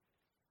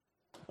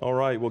All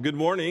right. Well, good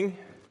morning.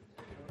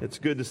 It's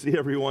good to see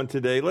everyone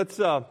today. Let's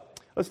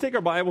take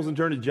our Bibles and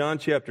turn to John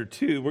chapter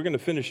 2. We're going to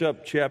finish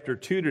up chapter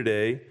 2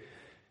 today.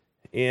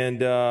 And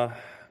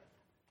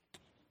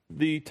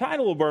the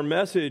title of our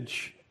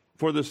message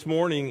for this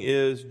morning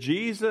is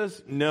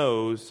Jesus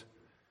Knows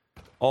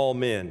All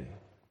Men.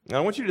 Now,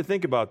 I want you to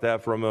think about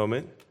that for a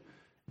moment.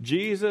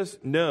 Jesus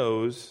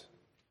knows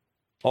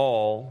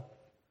all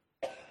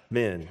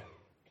men.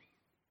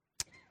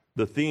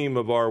 The theme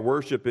of our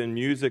worship and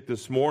music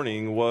this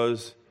morning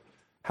was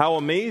how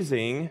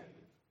amazing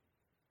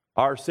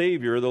our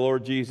Savior, the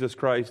Lord Jesus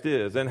Christ,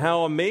 is, and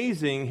how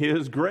amazing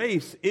His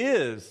grace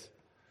is.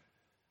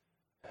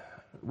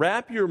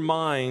 Wrap your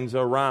minds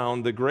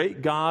around the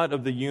great God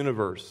of the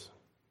universe,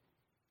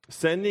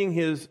 sending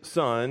His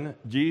Son,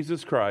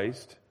 Jesus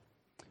Christ,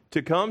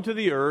 to come to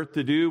the earth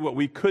to do what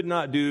we could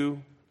not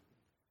do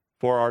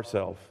for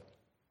ourselves.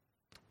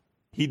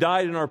 He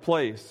died in our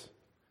place.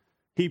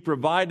 He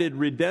provided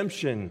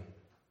redemption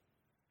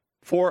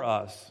for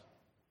us.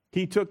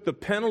 He took the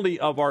penalty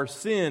of our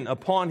sin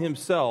upon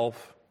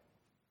Himself.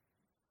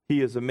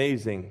 He is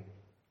amazing.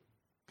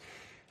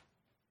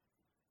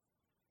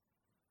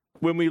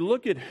 When we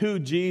look at who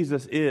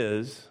Jesus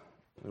is,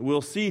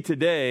 we'll see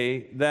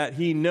today that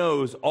He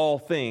knows all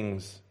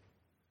things.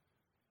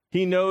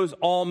 He knows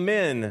all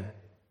men.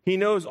 He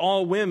knows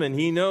all women.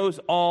 He knows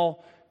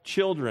all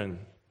children.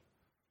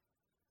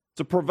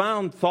 It's a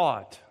profound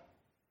thought.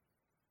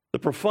 The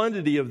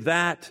profundity of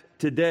that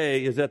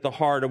today is at the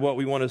heart of what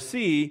we want to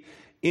see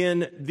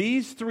in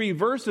these three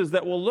verses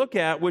that we'll look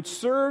at, which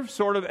serve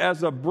sort of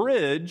as a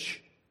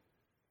bridge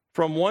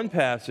from one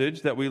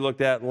passage that we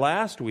looked at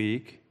last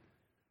week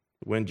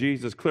when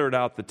Jesus cleared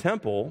out the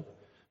temple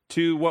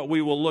to what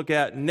we will look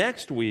at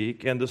next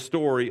week and the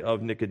story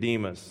of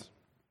Nicodemus.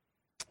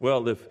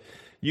 Well, if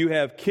you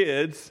have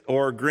kids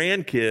or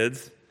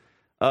grandkids,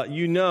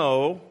 you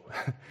know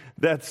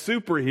that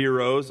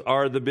superheroes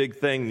are the big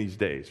thing these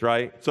days,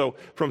 right? So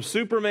from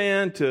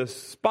Superman to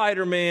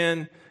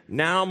Spider-Man,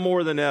 now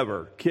more than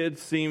ever,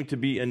 kids seem to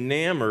be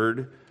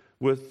enamored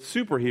with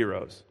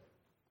superheroes.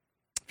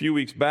 A few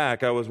weeks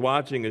back, I was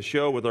watching a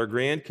show with our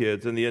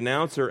grandkids, and the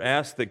announcer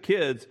asked the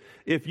kids,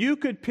 if you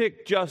could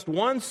pick just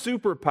one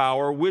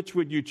superpower, which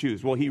would you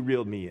choose? Well, he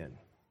reeled me in.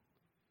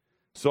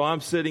 So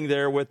I'm sitting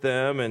there with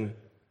them, and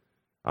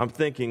I'm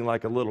thinking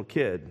like a little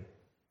kid,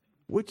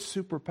 which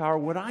superpower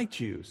would I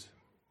choose?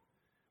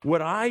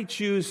 Would I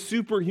choose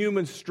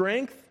superhuman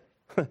strength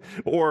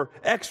or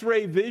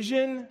X-ray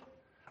vision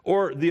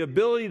or the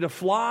ability to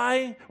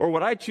fly? Or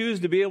would I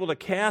choose to be able to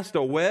cast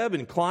a web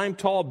and climb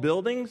tall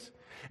buildings?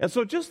 And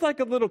so just like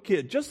a little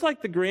kid, just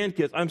like the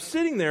grandkids, I'm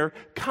sitting there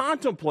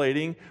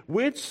contemplating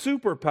which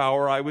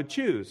superpower I would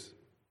choose.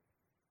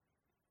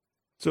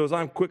 So as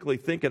I'm quickly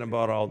thinking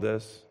about all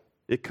this,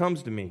 it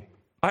comes to me.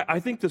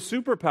 I think the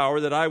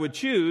superpower that I would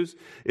choose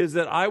is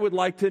that I would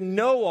like to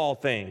know all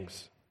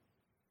things.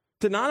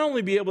 To not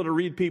only be able to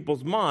read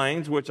people's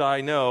minds, which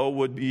I know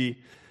would be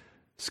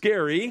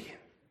scary,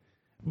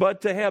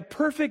 but to have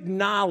perfect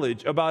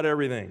knowledge about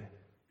everything.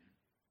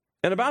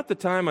 And about the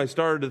time I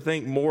started to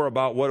think more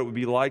about what it would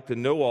be like to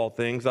know all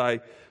things, I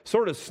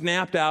sort of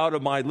snapped out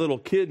of my little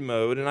kid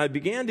mode and I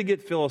began to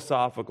get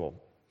philosophical.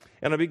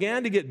 And I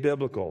began to get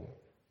biblical.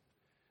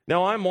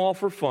 Now, I'm all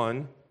for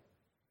fun.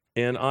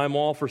 And I'm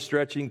all for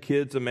stretching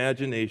kids'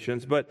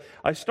 imaginations, but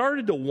I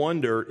started to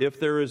wonder if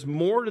there is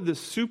more to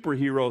this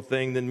superhero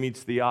thing than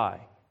meets the eye.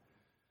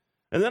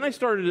 And then I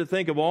started to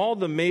think of all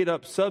the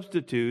made-up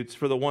substitutes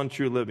for the one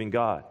true living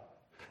God.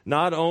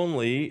 Not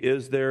only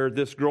is there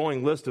this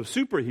growing list of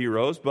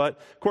superheroes, but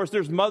of course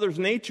there's Mother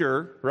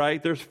Nature,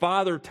 right? There's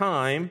Father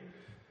Time,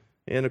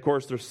 and of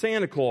course there's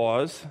Santa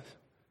Claus,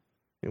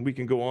 and we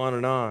can go on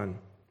and on.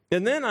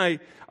 And then I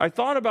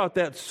thought about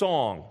that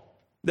song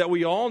that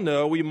we all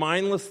know, we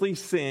mindlessly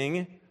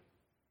sing,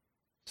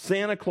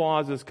 Santa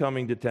Claus is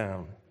coming to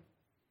town.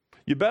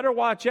 You better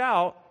watch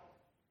out.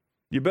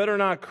 You better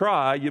not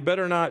cry. You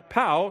better not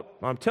pout.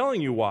 I'm telling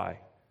you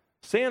why.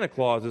 Santa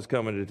Claus is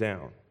coming to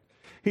town.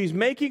 He's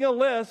making a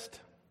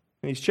list,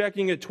 and he's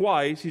checking it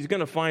twice. He's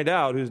going to find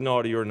out who's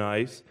naughty or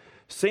nice.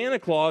 Santa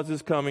Claus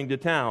is coming to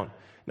town.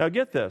 Now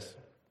get this.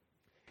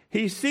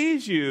 He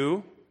sees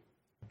you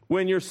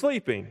when you're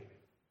sleeping.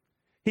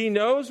 He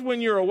knows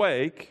when you're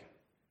awake.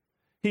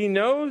 He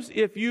knows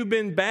if you've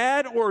been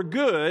bad or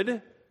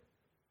good,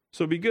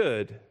 so be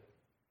good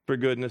for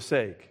goodness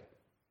sake.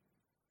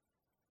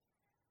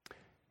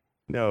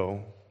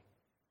 No,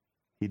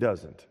 He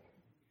doesn't.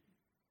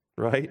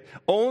 Right?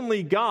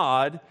 Only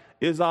God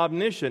is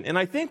omniscient. And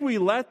I think we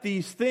let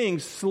these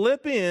things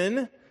slip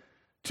in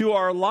to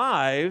our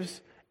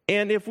lives,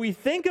 and if we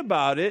think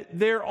about it,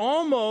 they're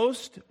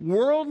almost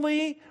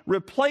worldly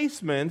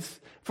replacements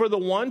for the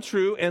one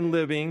true and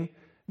living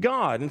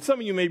God. And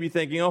some of you may be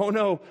thinking, oh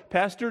no,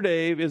 Pastor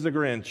Dave is a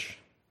Grinch.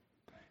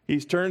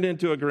 He's turned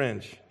into a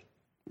Grinch.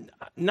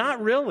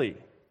 Not really.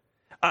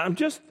 I'm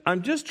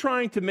just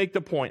trying to make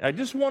the point. I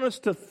just want us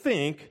to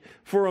think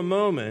for a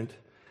moment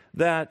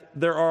that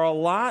there are a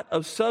lot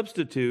of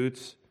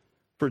substitutes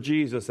for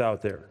Jesus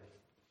out there.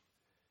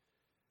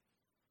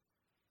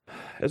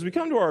 As we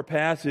come to our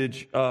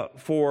passage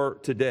for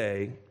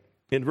today,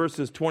 in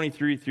verses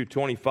 23 through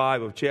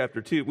 25 of chapter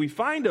 2, we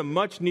find a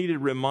much-needed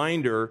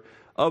reminder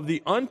of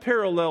the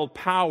unparalleled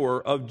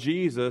power of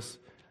Jesus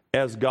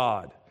as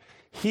God.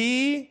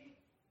 He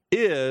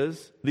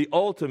is the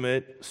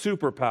ultimate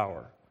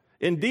superpower.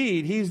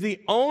 Indeed, he's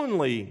the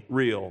only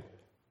real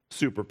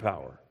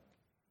superpower.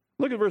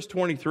 Look at verse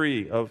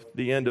 23 of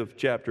the end of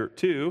chapter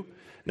 2.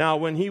 Now,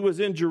 when he was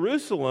in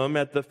Jerusalem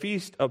at the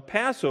feast of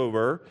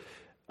Passover,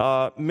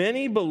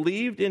 many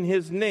believed in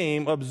his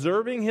name,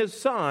 observing his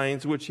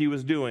signs which he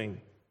was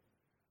doing.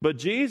 But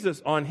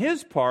Jesus, on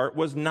his part,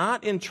 was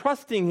not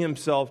entrusting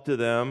himself to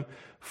them,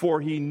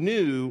 for he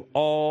knew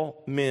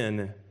all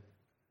men.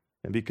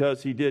 And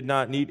because he did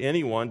not need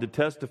anyone to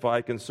testify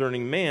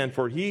concerning man,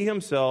 for he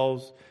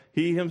himself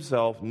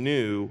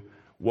knew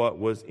what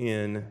was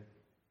in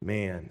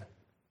man.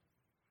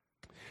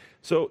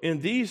 So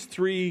in these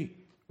three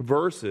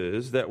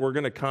verses that we're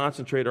going to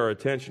concentrate our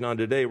attention on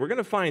today, we're going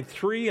to find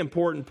three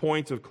important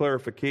points of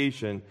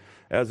clarification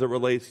as it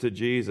relates to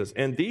Jesus.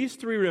 And these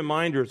three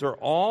reminders are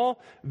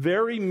all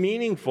very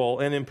meaningful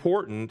and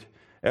important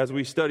as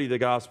we study the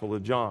Gospel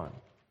of John.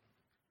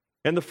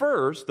 And the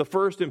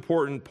first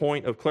important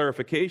point of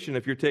clarification,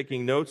 if you're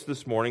taking notes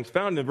this morning, is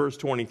found in verse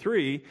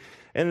 23,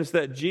 and it's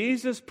that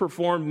Jesus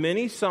performed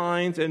many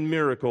signs and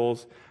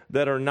miracles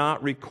that are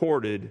not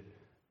recorded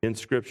in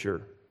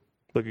Scripture.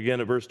 Look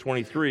again at verse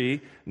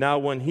 23. Now,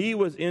 when he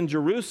was in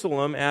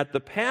Jerusalem at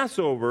the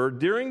Passover,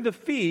 during the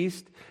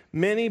feast,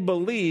 many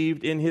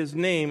believed in his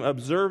name,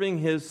 observing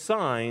his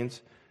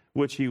signs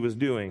which he was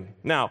doing.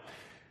 Now,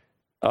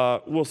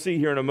 we'll see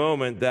here in a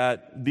moment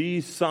that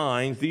these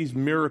signs, these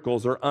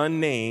miracles are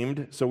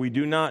unnamed, so we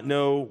do not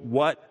know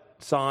what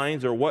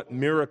signs or what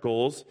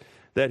miracles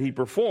that he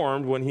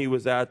performed when he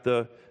was at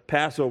the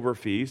Passover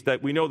feast.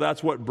 That we know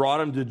that's what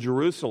brought him to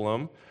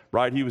Jerusalem,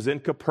 right? He was in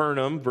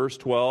Capernaum, verse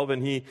 12,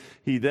 and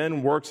he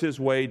then works his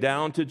way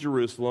down to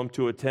Jerusalem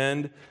to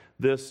attend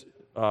this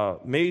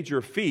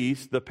major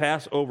feast, the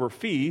Passover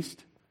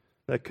feast,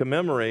 that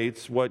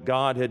commemorates what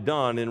God had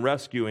done in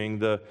rescuing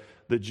the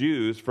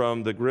Jews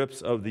from the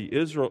grips of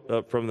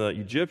from the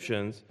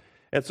Egyptians.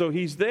 And so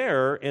he's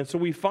there, and so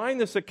we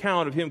find this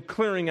account of him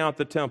clearing out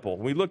the temple.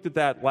 We looked at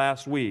that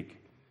last week.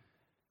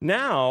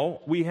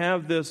 Now we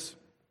have this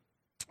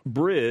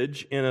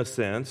bridge, in a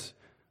sense.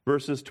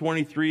 Verses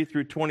 23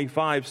 through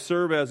 25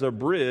 serve as a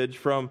bridge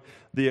from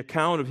the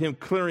account of him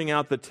clearing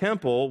out the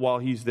temple while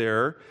he's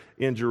there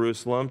in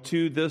Jerusalem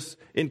to this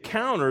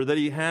encounter that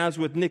he has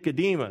with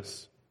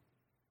Nicodemus.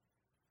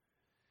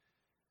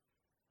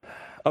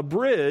 A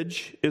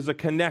bridge is a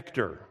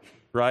connector,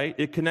 right?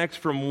 It connects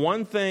from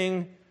one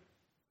thing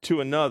to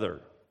another.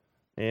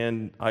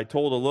 And I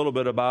told a little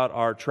bit about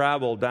our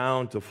travel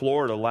down to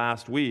Florida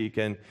last week,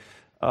 and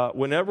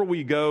whenever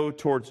we go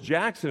towards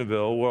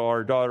Jacksonville, where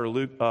our daughter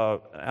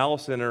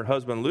Allison and her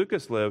husband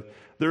Lucas live,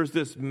 there's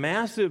this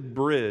massive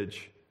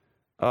bridge.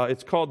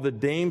 It's called the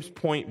Dames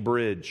Point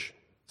Bridge.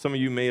 Some of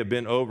you may have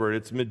been over it.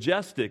 It's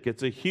majestic.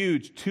 It's a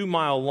huge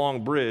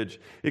 2-mile-long bridge.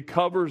 It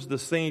covers the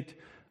St.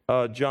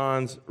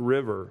 John's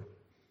River.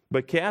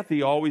 But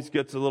Kathy always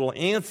gets a little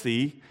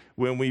antsy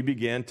when we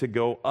begin to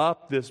go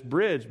up this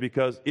bridge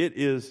because it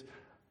is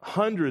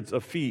hundreds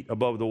of feet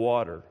above the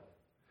water.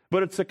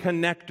 But it's a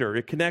connector.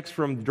 It connects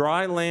from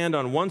dry land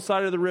on one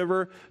side of the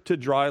river to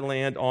dry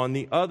land on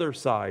the other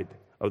side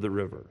of the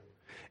river.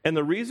 And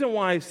the reason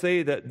why I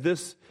say that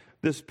this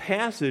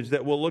passage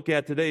that we'll look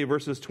at today,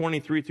 verses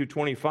 23 through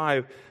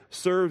 25,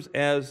 serves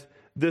as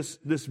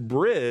this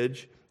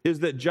bridge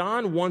is that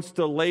John wants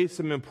to lay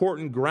some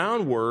important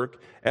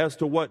groundwork as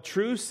to what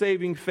true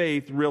saving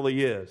faith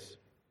really is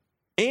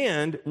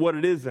and what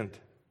it isn't.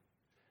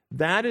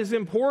 That is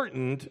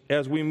important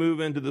as we move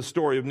into the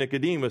story of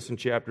Nicodemus in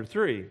chapter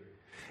 3.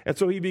 And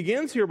so he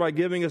begins here by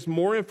giving us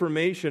more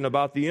information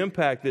about the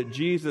impact that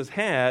Jesus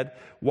had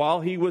while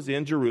he was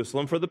in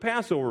Jerusalem for the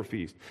Passover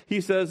feast.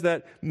 He says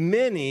that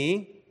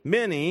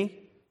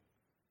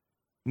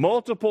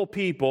multiple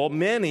people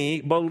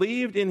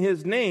believed in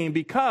his name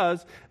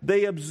because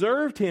they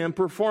observed him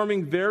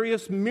performing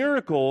various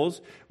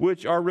miracles,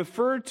 which are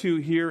referred to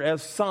here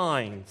as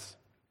signs.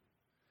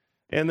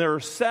 And there are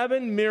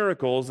 7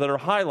 miracles that are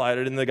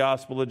highlighted in the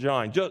Gospel of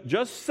John.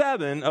 Just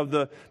 7 of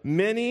the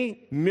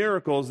many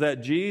miracles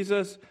that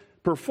Jesus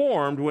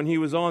performed when he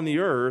was on the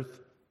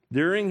earth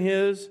during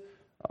his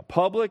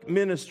public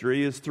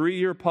ministry, his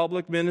 3-year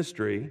public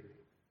ministry.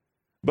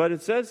 But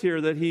it says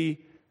here that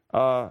he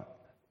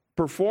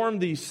performed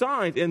these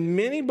signs, and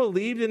many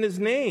believed in his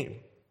name.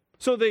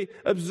 So they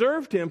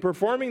observed him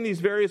performing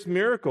these various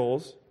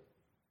miracles,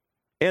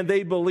 and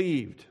they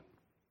believed.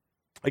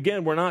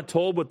 Again, we're not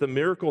told what the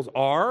miracles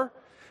are,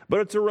 but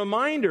it's a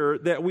reminder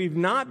that we've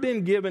not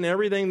been given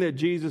everything that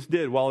Jesus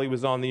did while he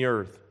was on the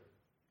earth,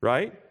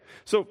 right?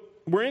 So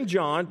we're in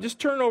John. Just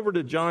turn over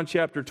to John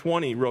chapter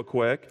 20 real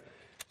quick.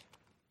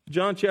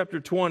 John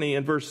chapter 20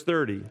 and verse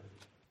 30.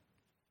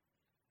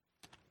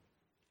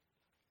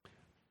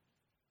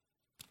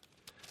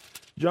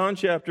 John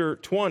chapter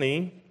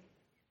 20,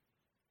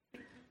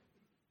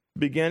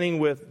 beginning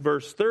with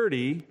verse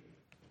 30,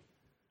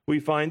 we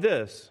find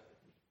this.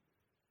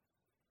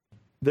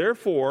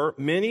 Therefore,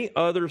 many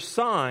other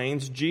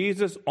signs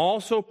Jesus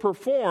also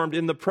performed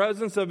in the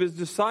presence of his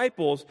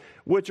disciples,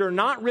 which are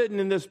not written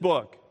in this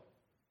book.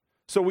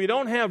 So we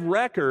don't have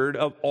record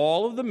of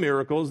all of the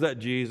miracles that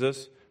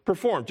Jesus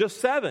performed, just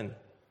 7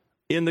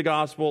 in the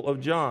Gospel of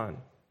John.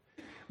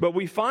 But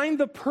we find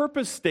the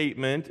purpose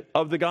statement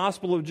of the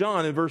Gospel of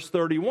John in verse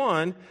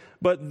 31,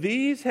 but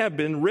these have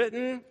been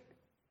written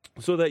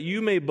so that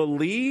you may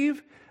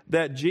believe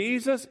that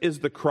Jesus is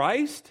the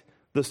Christ,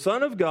 the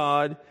Son of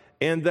God,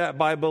 and that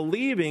by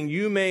believing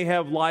you may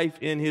have life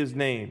in his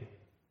name.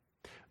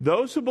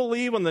 Those who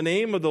believe on the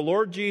name of the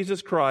Lord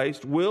Jesus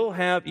Christ will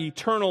have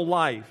eternal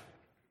life.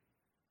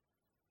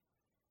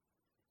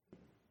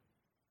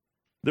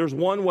 There's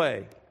one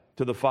way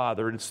to the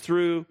Father, and it's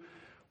through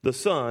the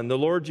Son, the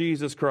Lord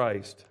Jesus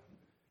Christ.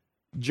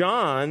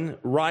 John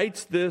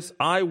writes this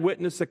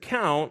eyewitness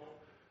account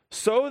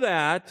so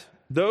that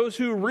those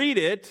who read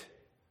it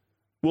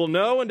will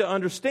know and to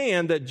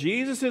understand that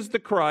Jesus is the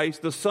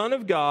Christ, the Son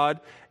of God,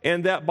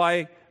 and that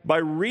by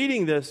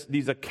reading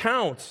these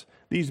accounts,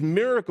 these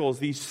miracles,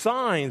 these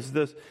signs,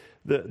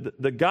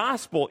 the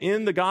gospel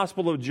in the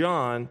Gospel of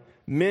John,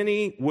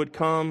 many would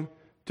come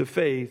to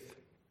faith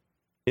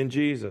in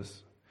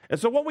Jesus. And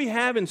so what we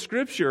have in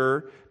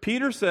Scripture,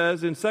 Peter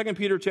says in 2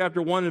 Peter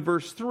chapter 1 and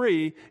verse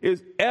 3,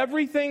 is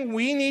everything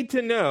we need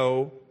to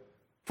know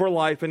for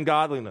life and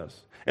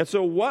godliness. And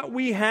so what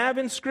we have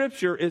in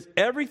Scripture is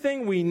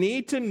everything we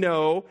need to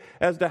know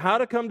as to how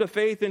to come to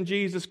faith in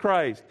Jesus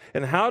Christ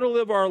and how to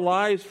live our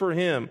lives for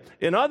him.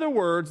 In other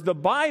words, the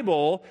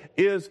Bible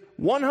is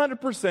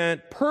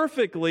 100%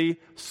 perfectly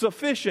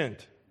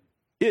sufficient.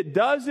 It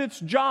does its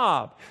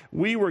job.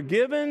 We were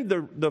given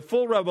the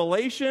full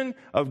revelation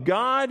of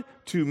God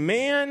to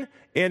man,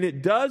 and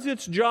it does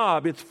its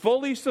job. It's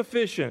fully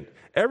sufficient.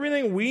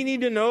 Everything we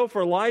need to know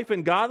for life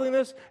and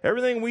godliness,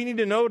 everything we need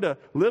to know to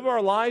live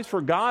our lives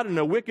for God in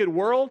a wicked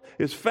world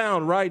is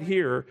found right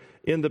here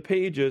in the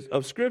pages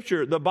of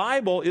Scripture. The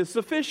Bible is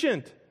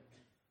sufficient.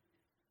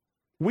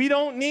 We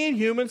don't need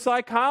human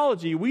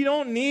psychology. We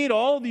don't need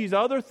all these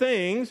other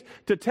things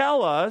to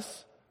tell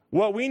us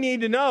what we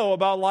need to know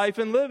about life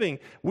and living.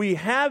 We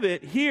have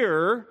it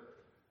here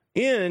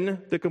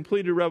in the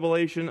completed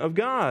revelation of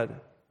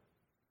God.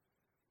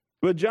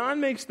 But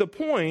John makes the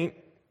point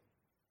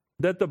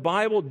that the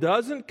Bible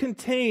doesn't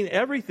contain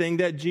everything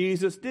that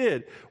Jesus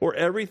did or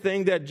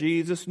everything that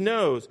Jesus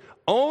knows,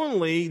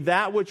 only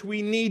that which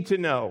we need to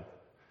know.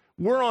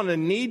 We're on a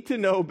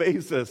need-to-know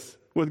basis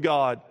with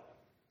God,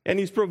 and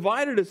he's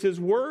provided us his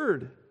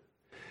word.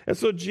 And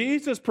so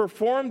Jesus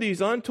performed these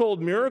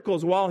untold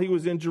miracles while he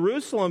was in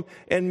Jerusalem,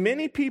 and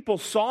many people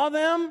saw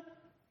them,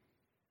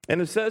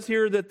 and it says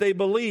here that they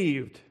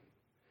believed.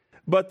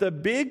 But the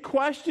big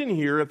question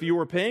here, if you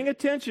were paying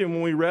attention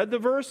when we read the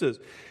verses,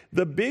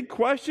 the big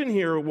question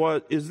here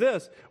is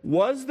this: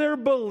 was their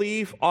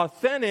belief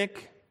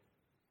authentic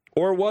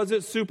or was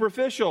it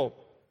superficial?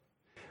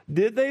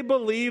 Did they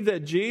believe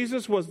that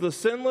Jesus was the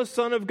sinless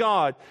Son of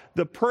God,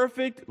 the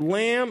perfect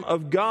Lamb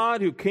of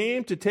God who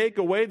came to take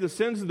away the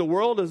sins of the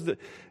world,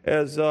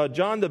 as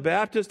John the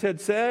Baptist had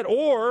said?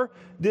 Or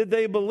did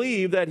they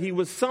believe that he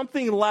was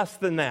something less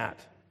than that?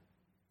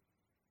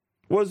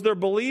 Was their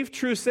belief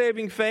true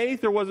saving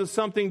faith, or was it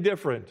something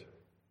different?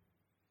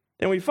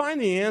 And we find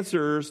the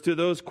answers to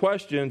those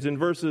questions in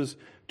verses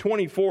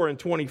 24 and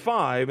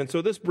 25. And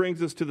so this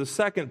brings us to the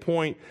second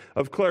point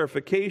of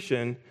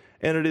clarification,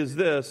 and it is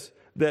this: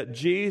 that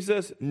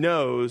Jesus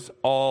knows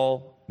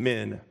all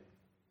men.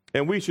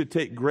 And we should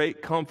take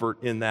great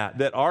comfort in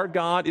that our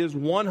God is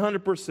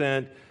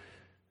 100%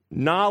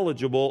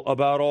 knowledgeable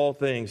about all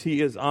things.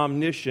 He is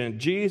omniscient.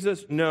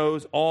 Jesus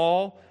knows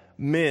all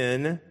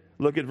men.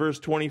 Look at verse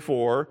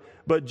 24.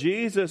 But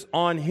Jesus,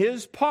 on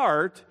his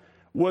part,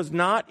 was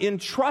not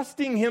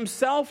entrusting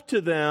himself to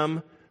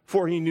them,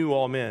 for he knew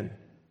all men.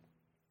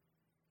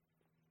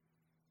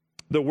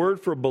 The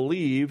word for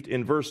believed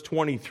in verse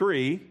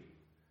 23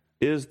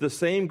 is the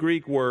same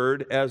Greek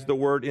word as the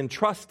word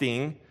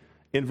entrusting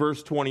in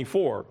verse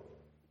 24.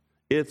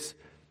 It's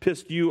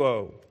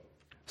pisteuo.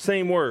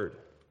 Same word.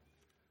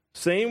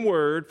 Same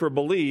word for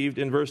believed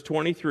in verse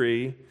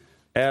 23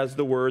 as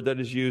the word that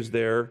is used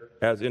there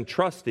as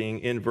entrusting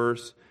in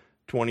verse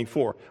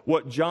 24.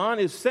 What John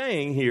is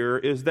saying here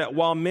is that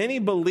while many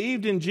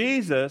believed in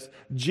Jesus,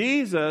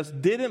 Jesus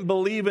didn't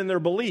believe in their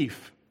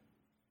belief.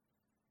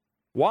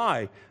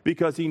 Why?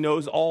 Because he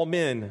knows all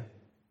men.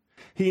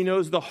 He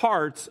knows the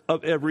hearts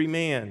of every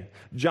man.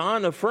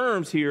 John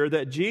affirms here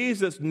that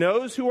Jesus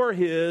knows who are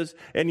his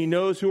and he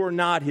knows who are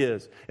not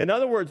his. In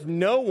other words,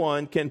 no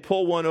one can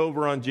pull one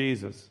over on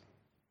Jesus.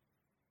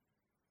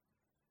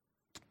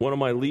 One of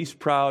my least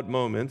proud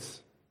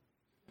moments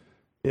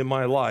in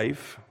my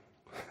life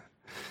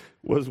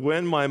was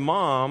when my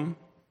mom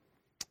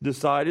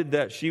decided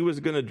that she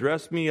was going to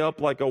dress me up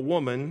like a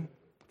woman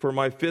for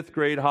my 5th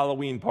grade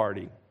Halloween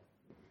party.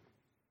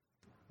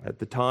 At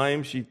the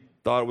time, she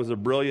thought it was a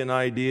brilliant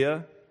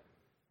idea.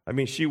 I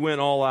mean, she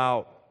went all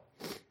out.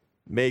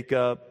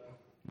 Makeup,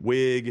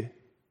 wig,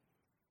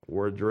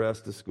 wore a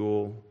dress to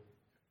school.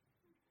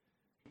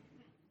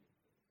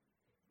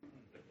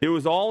 It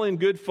was all in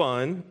good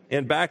fun,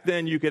 and back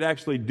then you could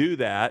actually do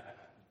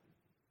that,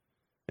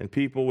 and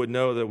people would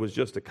know that it was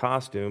just a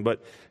costume.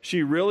 But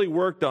she really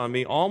worked on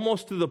me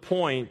almost to the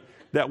point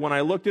that when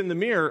I looked in the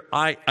mirror,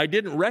 I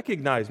didn't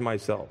recognize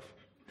myself.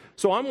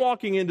 So I'm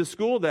walking into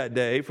school that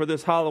day for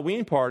this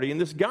Halloween party,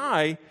 and this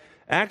guy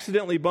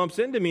accidentally bumps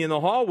into me in the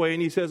hallway,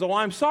 and he says, "Oh,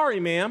 I'm sorry,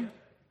 ma'am."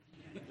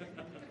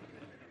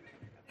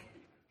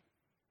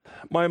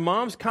 My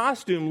mom's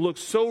costume looked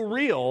so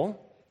real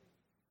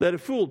that it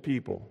fooled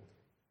people.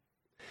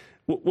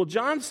 Well,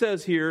 John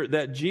says here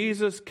that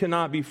Jesus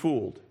cannot be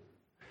fooled.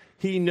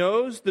 He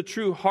knows the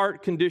true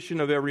heart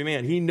condition of every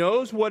man. He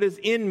knows what is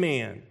in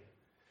man.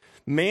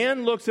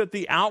 Man looks at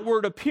the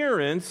outward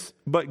appearance,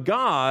 but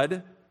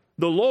God,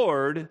 the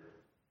Lord,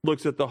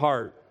 looks at the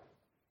heart.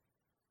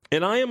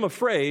 And I am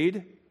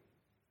afraid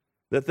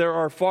that there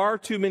are far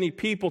too many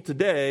people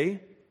today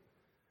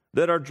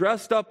that are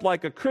dressed up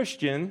like a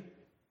Christian,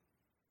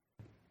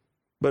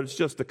 but it's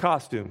just a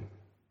costume.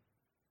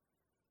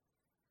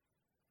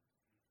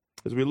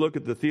 As we look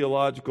at the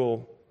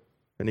theological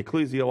and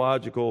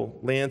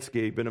ecclesiological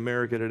landscape in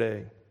America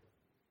today,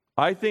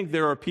 I think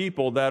there are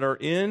people that are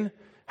in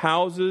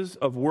houses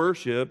of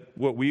worship,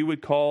 what we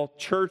would call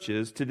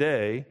churches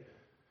today.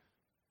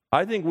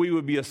 I think we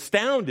would be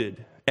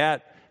astounded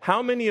at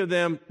how many of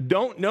them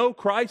don't know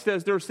Christ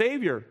as their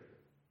Savior.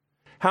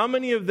 How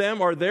many of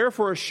them are there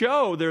for a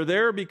show? They're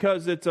there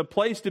because it's a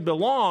place to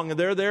belong.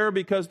 They're there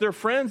because their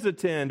friends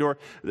attend, or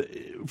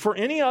for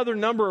any other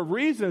number of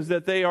reasons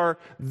that they are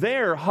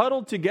there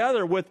huddled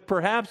together with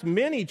perhaps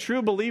many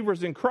true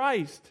believers in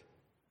Christ.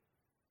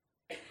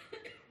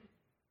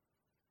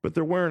 But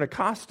they're wearing a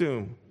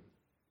costume.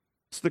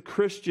 It's the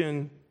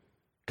Christian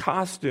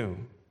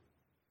costume.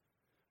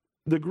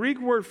 The Greek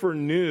word for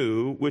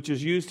new, which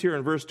is used here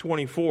in verse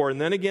 24,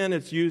 and then again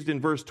it's used in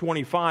verse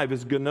 25,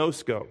 is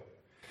gnosko.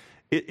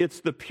 It's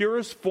the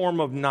purest form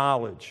of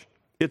knowledge.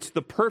 It's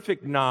the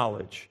perfect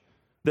knowledge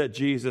that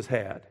Jesus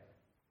had.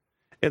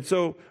 And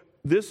so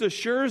this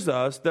assures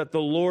us that the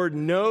Lord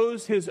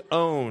knows his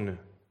own.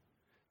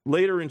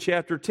 Later in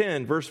chapter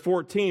 10, verse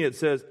 14, it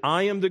says,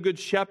 "I am the good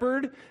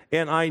shepherd,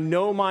 and I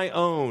know my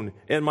own,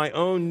 and my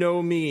own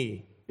know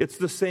me." It's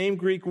the same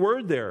Greek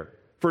word there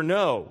for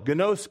know,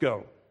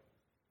 gnosko,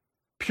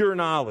 pure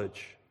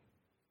knowledge.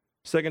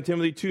 2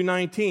 Timothy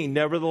 2:19,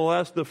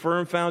 "Nevertheless, the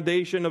firm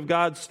foundation of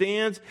God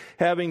stands,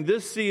 having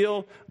this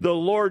seal, the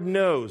Lord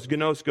knows,"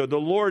 gnosko,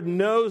 "the Lord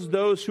knows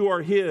those who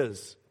are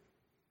his.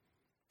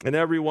 And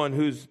everyone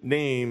who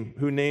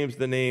names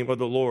the name of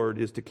the Lord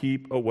is to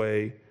keep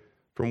away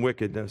from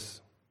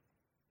wickedness."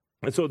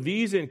 And so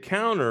these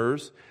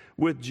encounters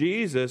with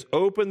Jesus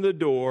open the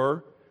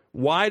door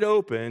wide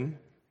open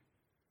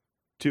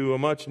to a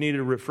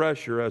much-needed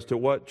refresher as to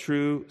what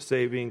true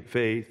saving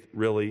faith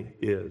really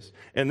is.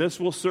 And this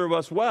will serve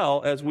us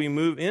well as we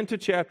move into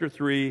chapter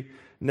 3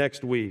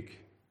 next week.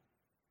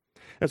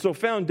 And so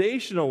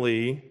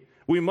foundationally,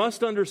 we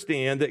must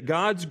understand that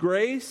God's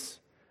grace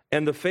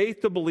and the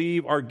faith to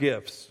believe are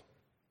gifts.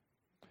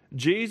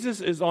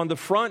 Jesus is on the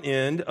front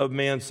end of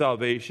man's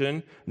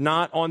salvation,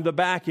 not on the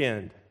back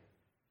end.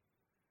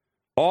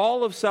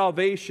 All of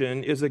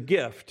salvation is a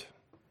gift,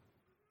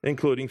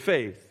 including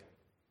faith.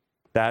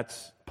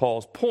 That's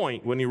Paul's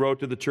point when he wrote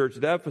to the church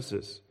at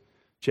Ephesus,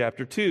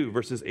 chapter 2,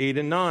 verses 8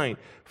 and 9.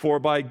 "For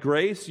by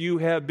grace you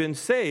have been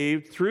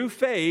saved through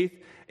faith,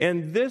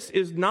 and this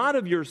is not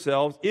of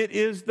yourselves, it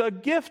is the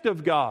gift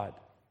of God."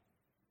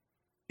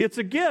 It's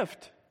a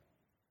gift.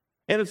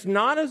 And it's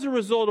not as a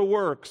result of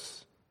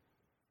works,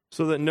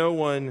 so that no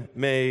one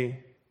may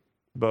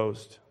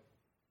boast.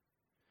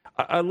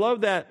 I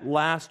love that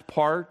last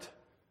part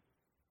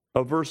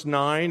of verse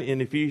 9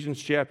 in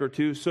Ephesians chapter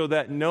 2, "so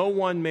that no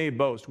one may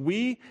boast."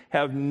 We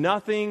have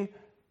nothing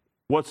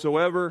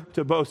whatsoever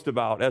to boast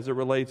about as it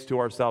relates to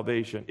our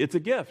salvation. It's a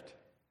gift.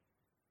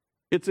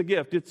 It's a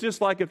gift. It's just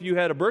like if you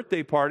had a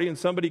birthday party and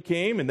somebody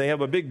came and they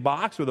have a big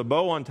box with a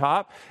bow on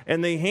top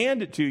and they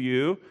hand it to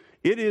you.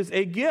 It is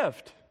a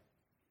gift.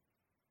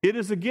 It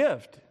is a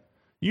gift.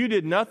 You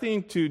did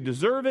nothing to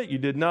deserve it. You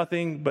did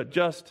nothing but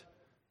just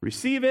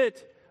receive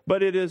it.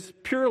 But it is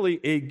purely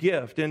a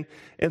gift. And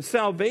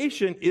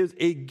salvation is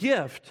a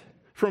gift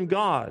from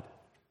God.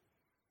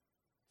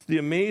 It's the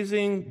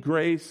amazing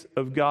grace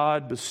of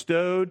God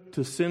bestowed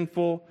to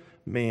sinful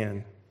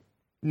man.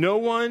 No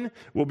one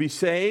will be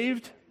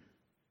saved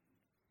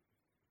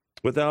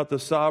without the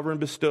sovereign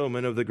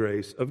bestowment of the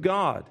grace of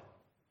God.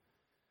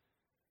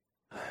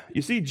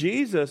 You see,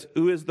 Jesus,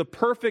 who is the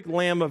perfect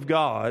Lamb of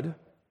God,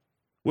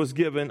 was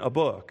given a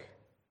book.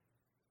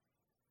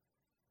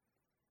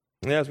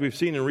 And as we've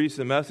seen in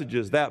recent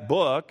messages, that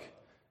book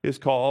is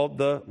called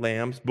the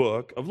Lamb's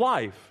Book of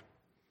Life.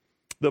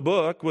 The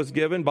book was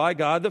given by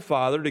God the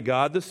Father to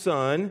God the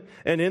Son,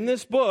 and in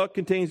this book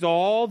contains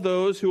all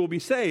those who will be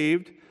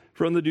saved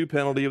from the due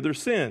penalty of their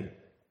sin,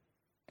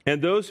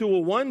 and those who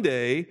will one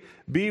day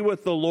be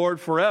with the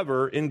Lord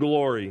forever in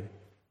glory.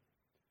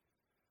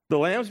 The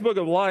Lamb's Book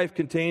of Life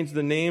contains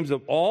the names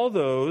of all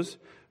those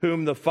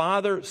whom the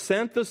Father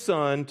sent the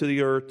Son to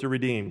the earth to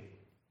redeem.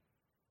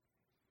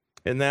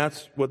 And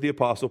that's what the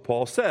Apostle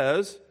Paul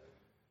says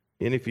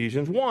in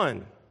Ephesians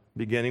 1,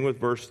 beginning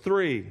with verse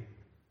 3.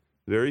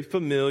 Very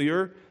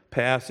familiar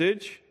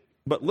passage,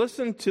 but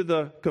listen to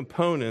the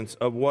components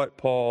of what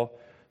Paul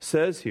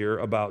says here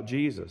about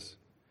Jesus.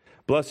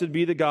 Blessed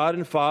be the God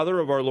and Father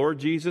of our Lord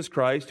Jesus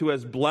Christ, who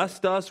has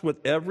blessed us with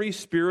every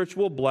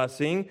spiritual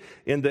blessing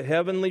in the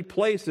heavenly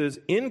places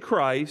in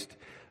Christ,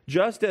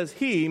 just as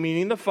He,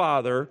 meaning the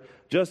Father,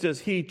 just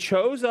as He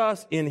chose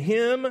us in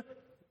Him,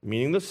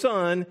 meaning the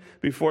Son,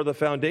 before the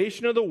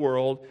foundation of the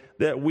world,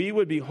 that we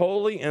would be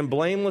holy and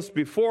blameless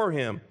before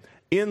Him.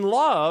 In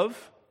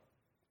love,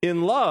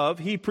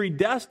 He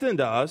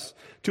predestined us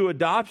to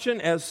adoption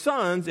as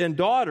sons and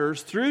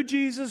daughters through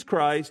Jesus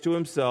Christ to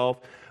Himself,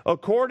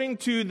 according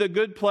to the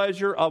good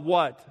pleasure of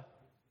what?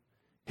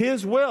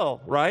 His will,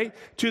 right?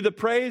 To the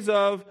praise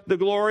of the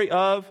glory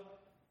of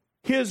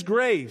His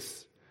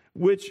grace,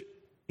 which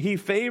He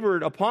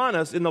favored upon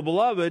us in the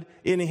Beloved.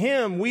 In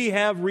Him we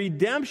have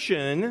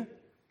redemption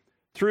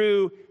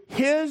through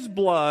His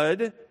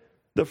blood,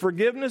 the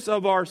forgiveness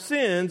of our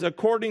sins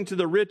according to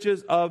the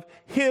riches of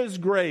His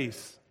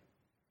grace.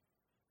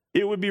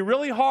 It would be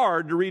really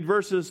hard to read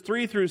verses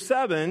 3 through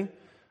 7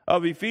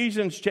 of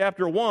Ephesians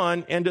chapter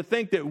 1 and to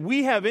think that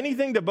we have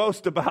anything to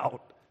boast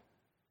about.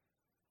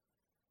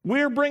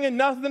 We're bringing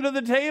nothing to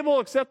the table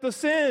except the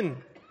sin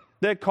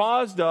that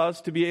caused us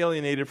to be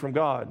alienated from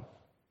God.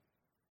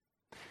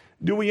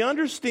 Do we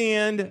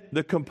understand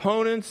the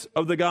components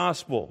of the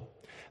gospel?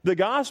 The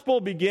gospel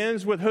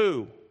begins with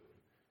who?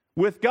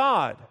 With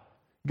God.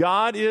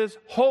 God is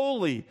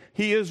holy.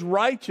 He is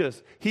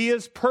righteous. He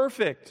is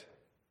perfect.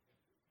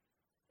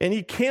 And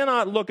He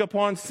cannot look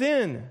upon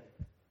sin.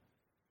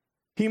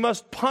 He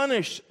must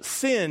punish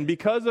sin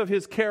because of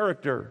His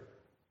character.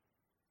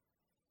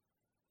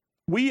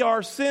 We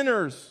are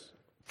sinners,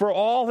 for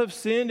all have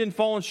sinned and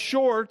fallen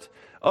short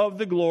of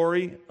the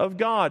glory of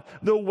God.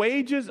 The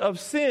wages of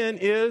sin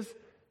is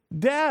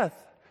death,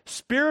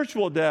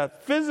 spiritual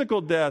death,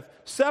 physical death,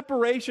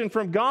 separation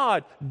from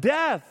God,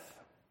 death.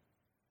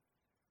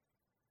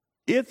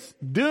 It's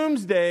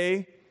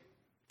doomsday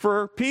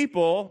for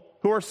people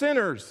who are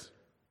sinners.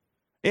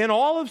 And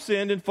all have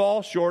sinned and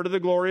fall short of the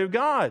glory of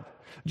God.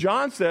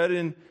 John said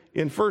in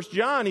 1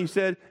 John, he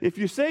said, if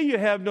you say you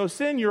have no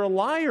sin, you're a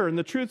liar and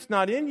the truth's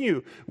not in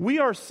you. We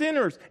are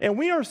sinners, and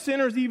we are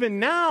sinners even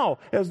now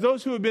as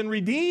those who have been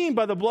redeemed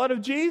by the blood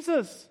of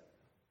Jesus.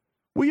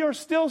 We are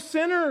still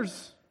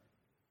sinners.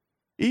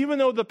 Even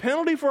though the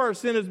penalty for our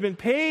sin has been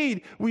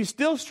paid, we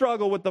still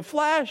struggle with the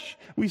flesh.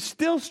 We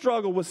still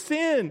struggle with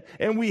sin,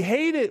 and we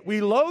hate it. We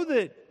loathe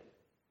it.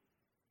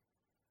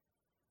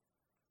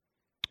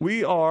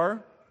 We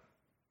are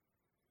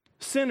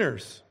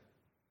sinners.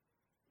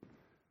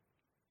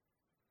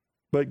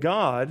 But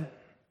God,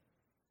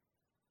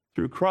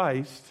 through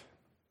Christ,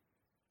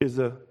 is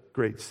a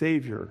great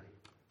Savior.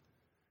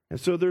 And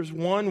so there's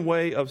one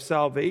way of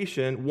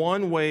salvation,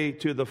 one way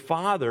to the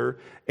Father,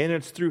 and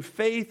it's through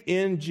faith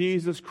in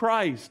Jesus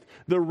Christ.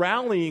 The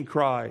rallying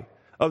cry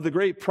of the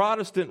great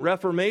Protestant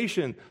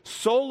Reformation,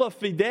 sola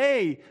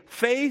fide,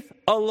 faith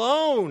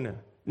alone.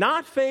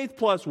 Not faith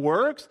plus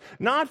works,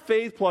 not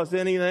faith plus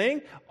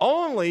anything,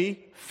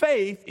 only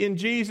faith in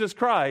Jesus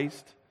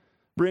Christ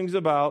brings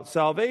about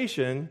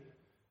salvation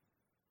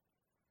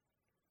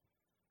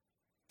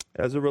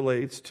as it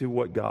relates to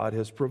what God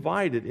has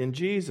provided in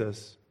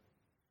Jesus.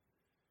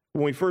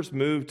 When we first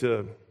moved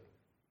to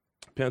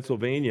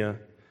Pennsylvania,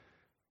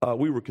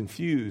 we were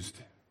confused.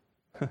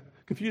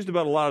 Confused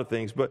about a lot of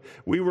things, but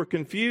we were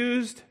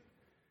confused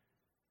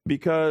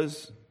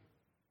because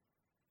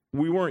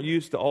we weren't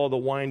used to all the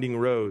winding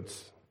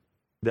roads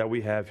that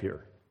we have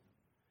here.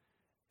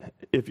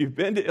 If you've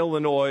been to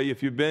Illinois,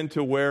 if you've been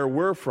to where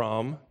we're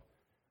from,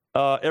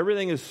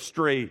 everything is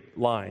straight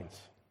lines.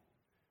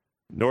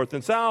 North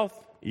and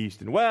south,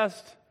 east and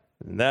west,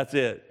 and that's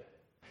it.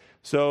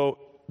 So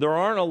there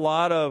aren't a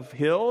lot of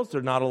hills.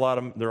 There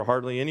are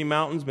hardly any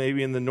mountains.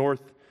 Maybe in the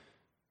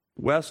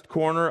northwest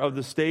corner of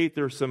the state,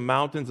 there's some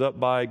mountains up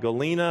by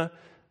Galena,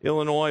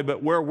 Illinois.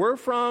 But where we're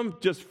from,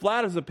 just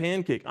flat as a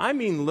pancake. I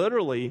mean,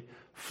 literally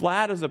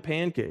flat as a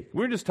pancake.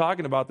 We were just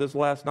talking about this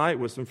last night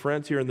with some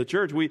friends here in the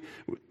church.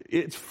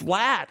 It's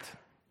flat.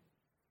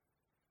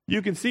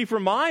 You can see for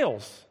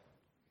miles.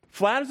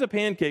 Flat as a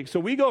pancake. So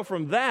we go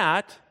from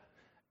that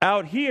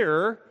out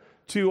here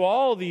to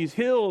all these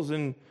hills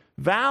and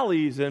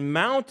valleys and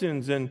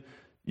mountains, and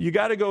you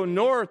got to go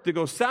north to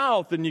go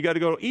south, and you got to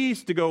go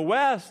east to go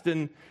west,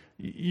 and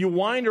you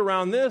wind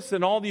around this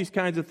and all these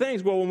kinds of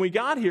things. Well, when we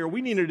got here,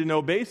 we needed to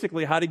know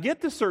basically how to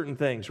get to certain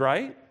things,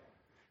 right?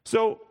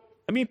 So,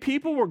 I mean,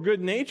 people were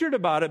good-natured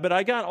about it, but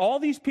I got all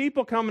these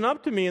people coming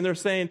up to me, and they're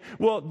saying,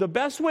 well, the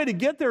best way to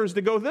get there is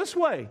to go this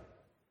way.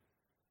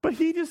 But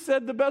he just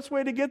said the best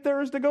way to get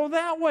there is to go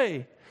that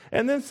way.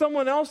 And then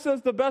someone else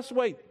says the best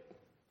way.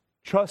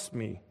 Trust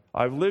me,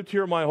 I've lived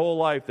here my whole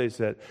life, they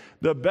said.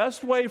 The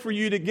best way for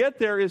you to get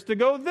there is to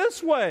go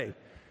this way.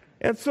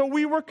 And so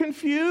we were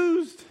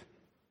confused.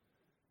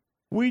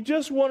 We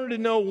just wanted to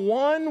know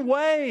one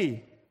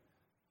way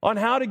on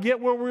how to get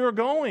where we were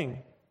going.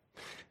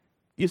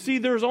 You see,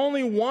 there's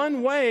only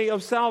one way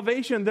of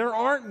salvation. There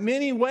aren't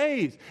many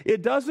ways.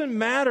 It doesn't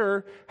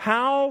matter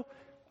how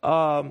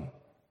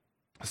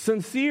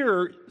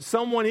sincere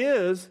someone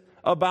is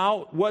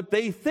about what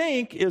they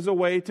think is a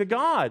way to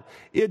God.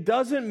 It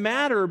doesn't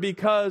matter,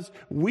 because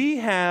we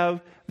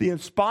have the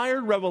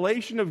inspired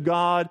revelation of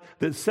God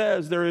that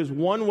says there is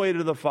one way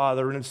to the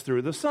Father, and it's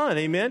through the Son.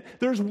 Amen?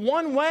 There's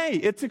one way.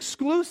 It's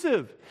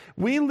exclusive.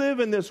 We live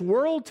in this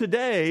world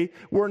today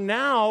where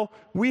now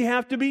we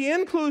have to be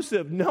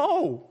inclusive.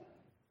 No.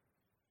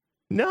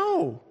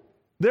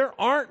 There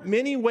aren't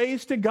many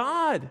ways to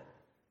God.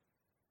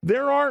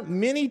 There aren't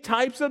many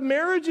types of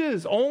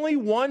marriages. Only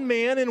one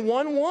man and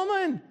one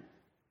woman.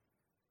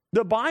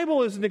 The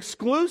Bible is an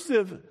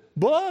exclusive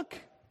book.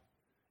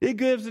 It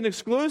gives an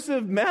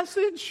exclusive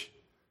message.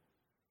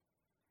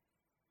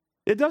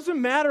 It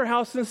doesn't matter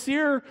how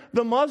sincere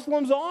the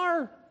Muslims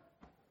are.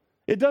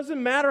 It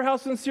doesn't matter how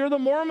sincere the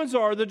Mormons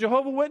are, the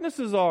Jehovah's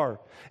Witnesses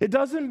are. It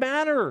doesn't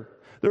matter.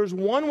 There's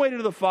one way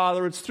to the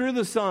Father. It's through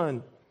the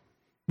Son.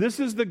 This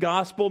is the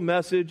gospel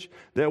message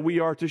that we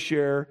are to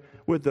share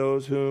with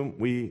those whom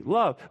we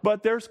love.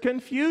 But there's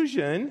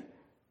confusion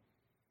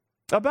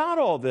about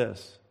all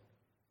this.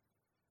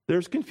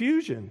 There's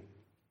confusion.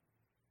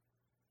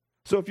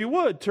 So if you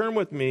would, turn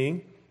with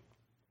me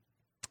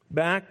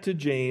back to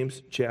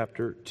James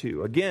chapter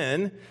 2.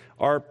 Again,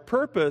 our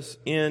purpose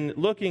in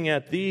looking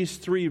at these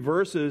 3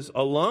 verses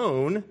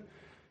alone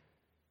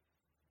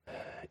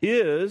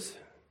is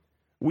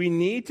we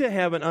need to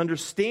have an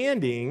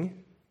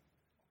understanding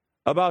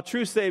about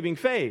true saving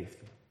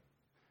faith.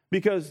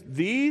 Because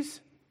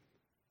these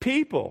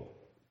people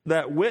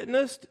that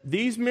witnessed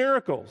these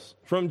miracles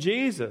from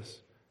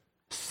Jesus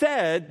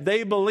said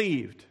they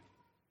believed.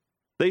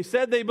 They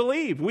said they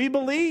believed. We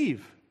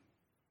believe.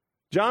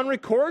 John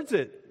records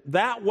it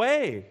that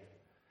way.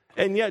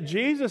 And yet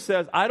Jesus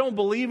says, I don't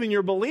believe in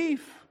your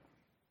belief.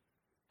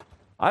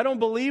 I don't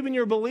believe in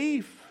your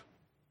belief.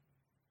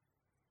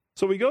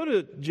 So we go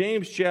to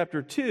James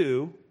chapter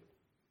 2,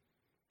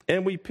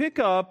 and we pick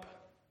up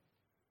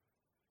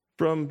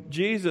from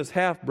Jesus'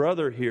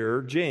 half-brother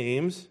here,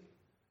 James,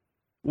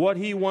 what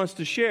he wants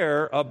to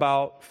share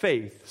about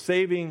faith,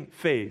 saving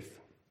faith.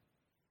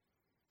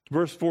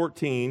 Verse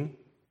 14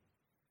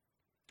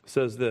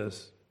 says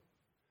this: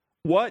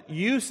 What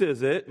use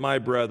is it, my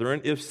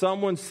brethren, if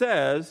someone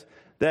says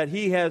that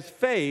he has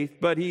faith,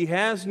 but he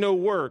has no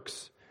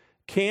works?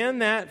 Can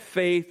that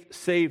faith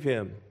save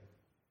him?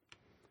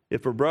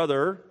 If a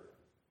brother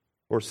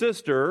or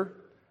sister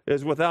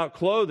is without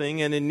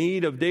clothing and in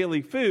need of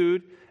daily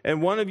food,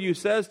 and one of you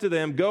says to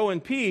them, Go in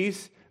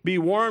peace, be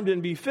warmed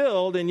and be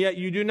filled, and yet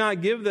you do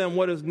not give them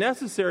what is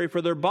necessary for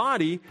their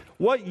body,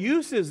 what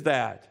use is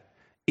that?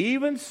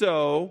 Even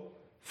so,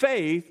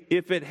 faith,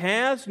 if it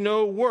has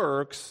no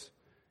works,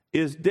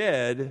 is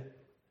dead,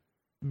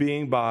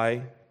 being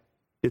by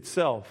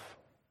itself.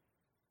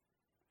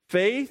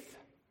 Faith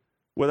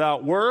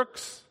without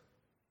works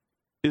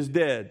is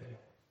dead.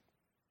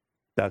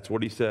 That's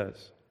what he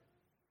says.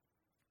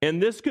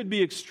 And this could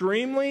be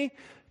extremely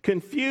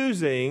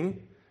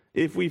confusing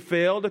if we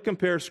fail to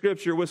compare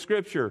Scripture with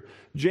Scripture.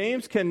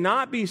 James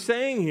cannot be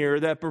saying here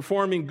that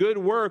performing good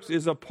works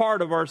is a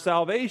part of our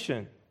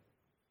salvation,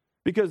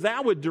 because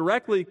that would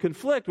directly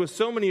conflict with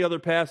so many other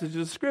passages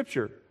of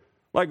Scripture,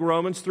 like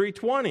Romans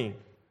 3:20,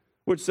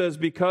 which says,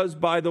 Because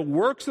by the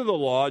works of the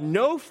law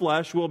no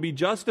flesh will be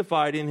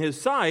justified in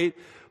his sight,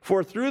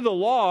 for through the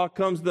law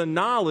comes the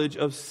knowledge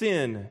of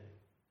sin.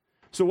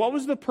 So what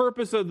was the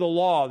purpose of the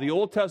law, the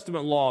Old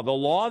Testament law, the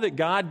law that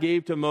God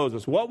gave to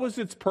Moses? What was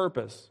its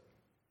purpose?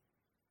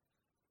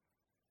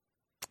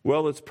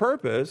 Well, its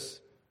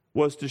purpose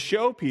was to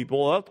show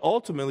people,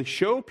 ultimately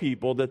show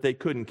people that they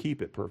couldn't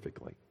keep it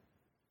perfectly.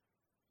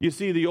 You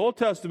see, the Old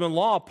Testament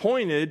law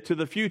pointed to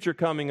the future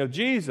coming of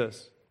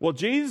Jesus. Well,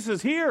 Jesus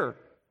is here.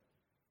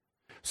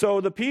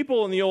 So the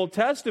people in the Old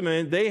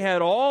Testament, they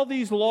had all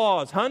these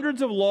laws,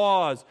 hundreds of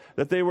laws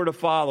that they were to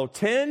follow.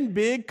 10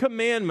 big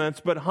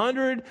commandments, but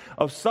 100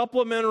 of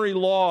supplementary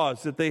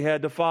laws that they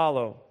had to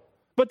follow.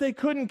 But they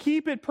couldn't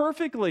keep it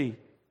perfectly,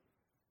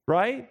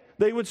 right?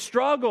 They would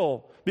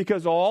struggle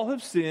because all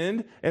have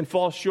sinned and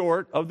fall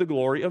short of the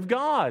glory of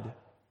God.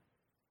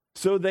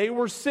 So they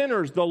were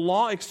sinners. The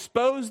law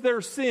exposed their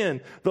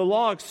sin. The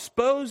law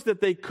exposed that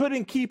they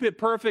couldn't keep it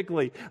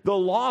perfectly. The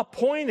law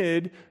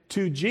pointed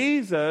to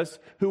Jesus,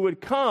 who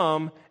would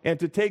come and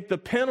to take the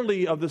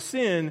penalty of the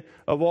sin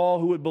of all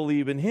who would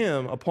believe in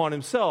him upon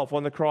himself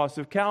on the cross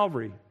of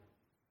Calvary.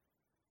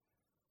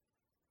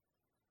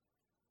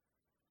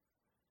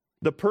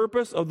 The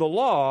purpose of the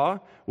law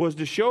was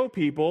to show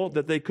people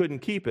that they couldn't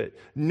keep it.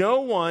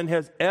 No one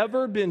has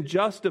ever been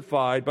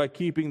justified by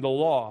keeping the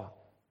law.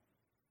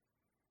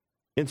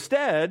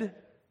 Instead,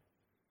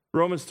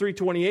 Romans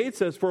 3:28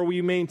 says, For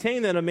we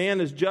maintain that a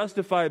man is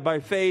justified by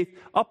faith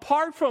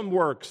apart from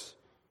works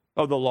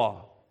of the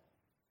law.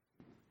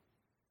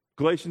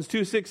 Galatians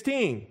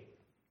 2:16,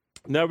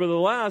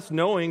 Nevertheless,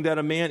 knowing that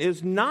a man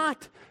is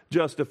not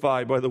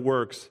justified by the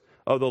works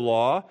of the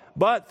law,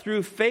 but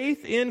through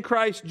faith in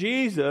Christ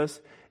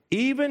Jesus,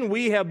 even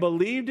we have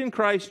believed in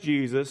Christ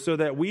Jesus, so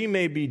that we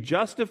may be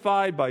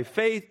justified by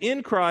faith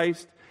in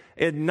Christ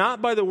and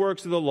not by the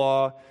works of the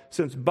law,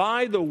 since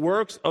by the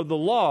works of the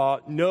law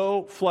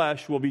no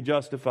flesh will be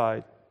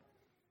justified.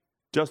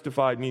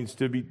 Justified means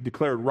to be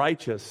declared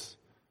righteous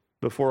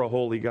before a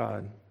holy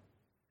God.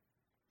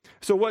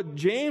 So what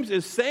James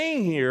is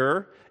saying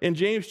here in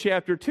James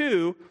chapter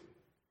 2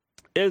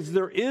 is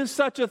there is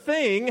such a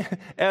thing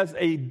as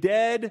a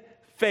dead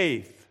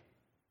faith.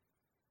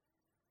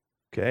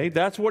 Okay,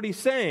 that's what he's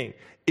saying.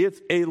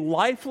 It's a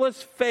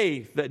lifeless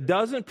faith that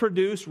doesn't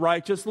produce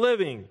righteous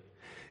living.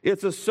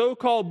 It's a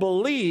so-called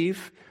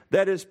belief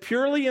that is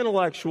purely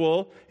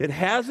intellectual. It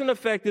hasn't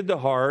affected the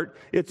heart.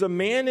 It's a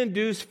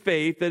man-induced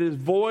faith that is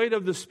void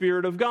of the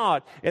Spirit of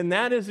God. And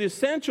that is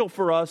essential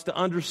for us to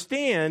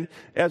understand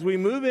as we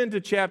move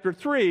into chapter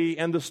 3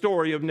 and the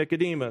story of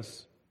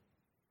Nicodemus.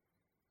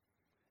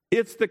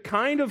 It's the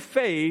kind of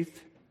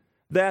faith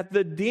that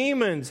the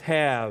demons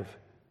have,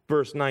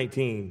 verse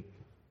 19.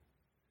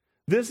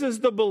 This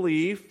is the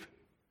belief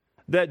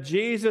that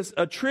Jesus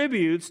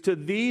attributes to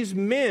these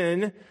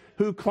men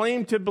who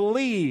claim to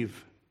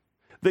believe.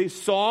 They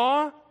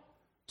saw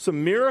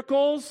some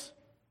miracles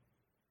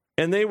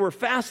and they were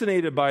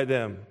fascinated by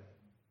them.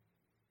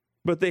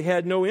 But they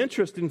had no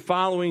interest in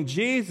following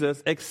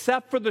Jesus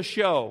except for the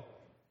show.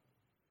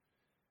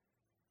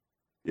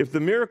 If the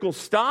miracles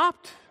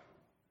stopped,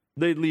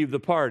 they'd leave the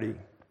party.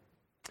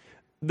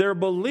 Their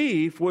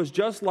belief was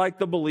just like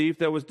the belief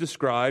that was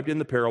described in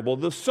the parable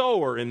of the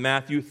sower in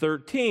Matthew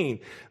 13.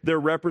 They're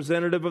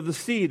representative of the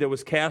seed that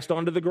was cast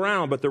onto the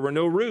ground, but there were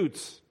no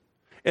roots.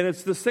 And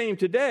it's the same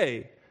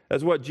today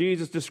as what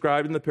Jesus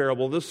described in the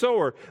parable of the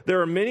sower.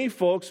 There are many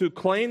folks who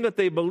claim that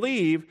they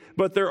believe,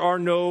 but there are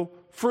no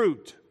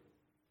fruit.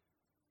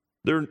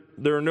 There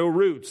are no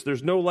roots.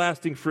 There's no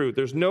lasting fruit.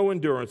 There's no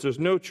endurance. There's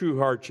no true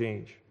heart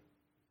change.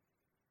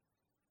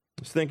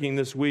 I was thinking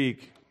this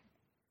week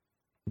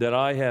that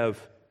I have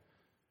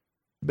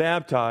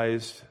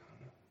baptized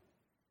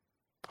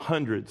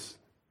hundreds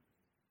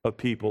of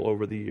people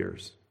over the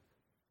years.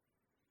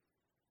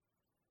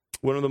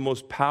 One of the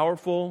most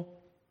powerful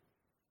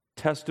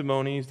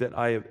testimonies that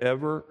I have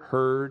ever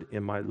heard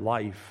in my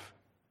life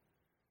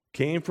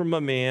came from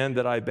a man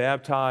that I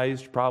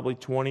baptized probably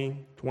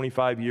 20,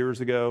 25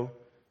 years ago.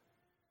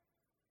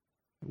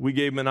 We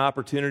gave him an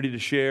opportunity to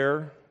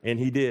share, and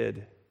he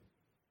did.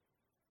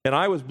 And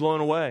I was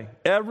blown away.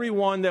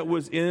 Everyone that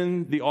was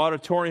in the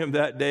auditorium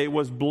that day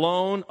was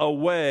blown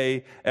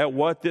away at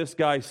what this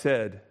guy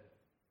said.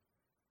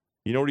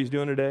 You know what he's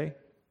doing today?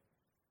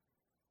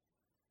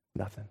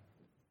 Nothing.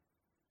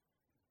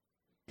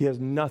 He has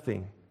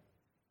nothing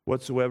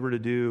whatsoever to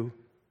do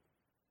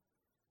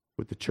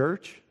with the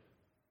church,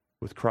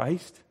 with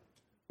Christ,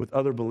 with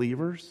other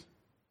believers.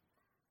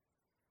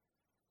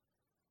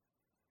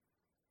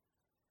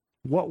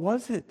 What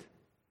was it?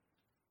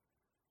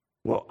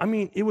 Well, I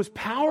mean, it was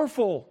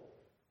powerful.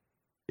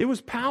 It was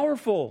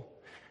powerful.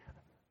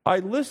 I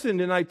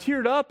listened and I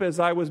teared up as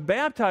I was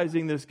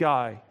baptizing this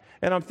guy.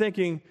 And I'm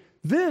thinking,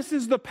 this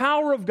is the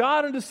power of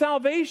God unto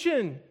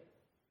salvation.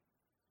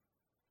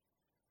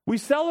 We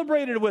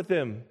celebrated with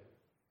him.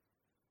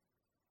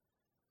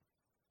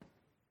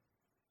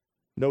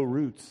 No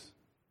roots.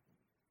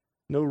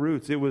 No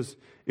roots. It was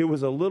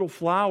a little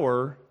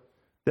flower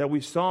that we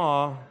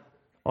saw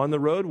on the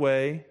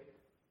roadway,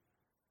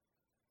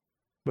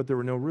 but there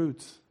were no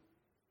roots.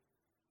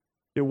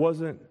 It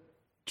wasn't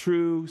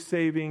true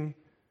saving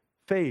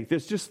faith.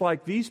 It's just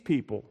like these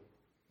people.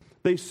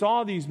 They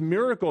saw these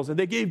miracles and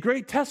they gave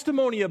great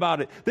testimony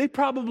about it. They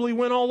probably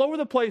went all over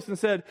the place and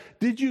said,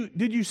 Did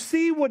you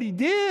see what he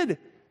did?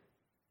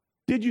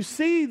 Did you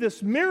see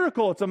this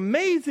miracle? It's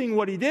amazing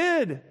what he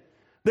did.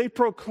 They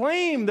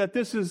proclaim that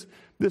this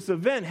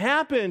event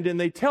happened, and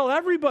they tell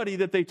everybody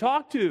that they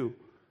talk to.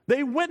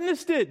 They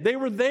witnessed it. They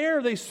were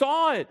there. They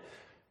saw it.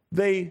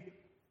 They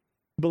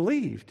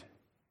believed.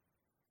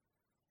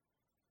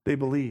 They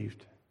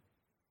believed.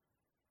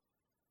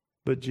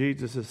 But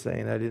Jesus is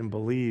saying, I didn't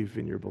believe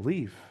in your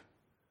belief.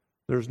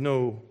 There's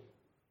no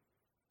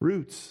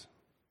roots.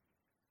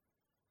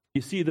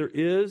 You see, there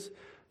is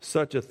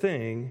such a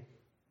thing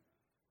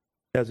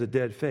as a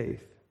dead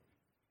faith.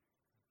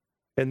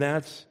 And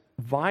that's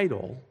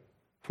vital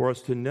for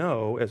us to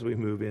know as we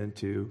move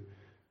into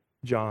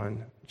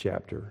John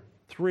chapter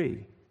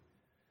 3.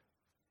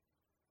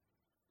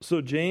 So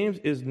James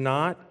is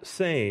not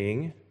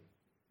saying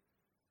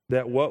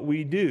that what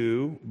we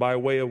do by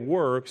way of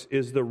works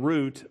is the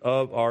root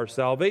of our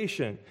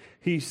salvation.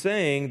 He's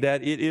saying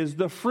that it is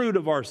the fruit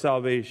of our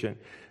salvation.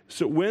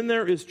 So when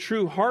there is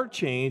true heart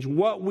change,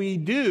 what we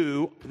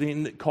do,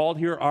 called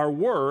here our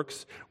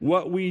works,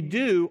 what we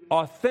do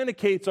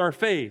authenticates our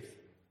faith.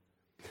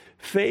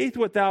 Faith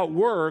without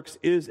works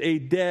is a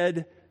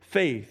dead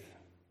faith.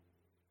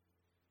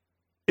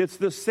 It's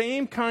the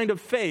same kind of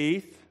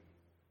faith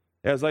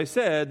as I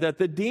said, that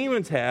the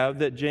demons have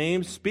that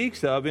James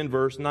speaks of in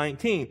verse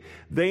 19.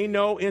 They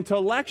know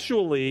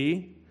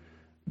intellectually,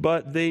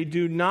 but they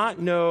do not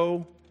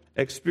know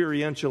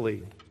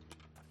experientially.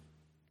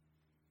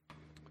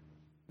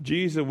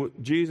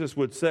 Jesus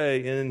would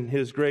say in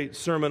his great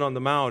Sermon on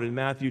the Mount in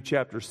Matthew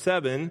chapter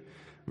 7,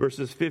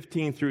 verses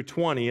 15 through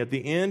 20, at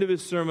the end of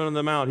his Sermon on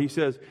the Mount, he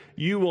says,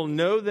 "You will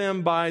know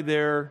them by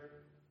their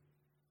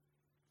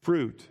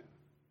fruit,"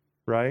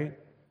 right?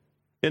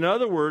 In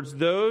other words,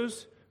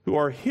 those who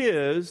are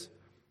his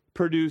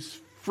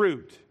produce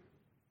fruit.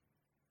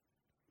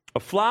 A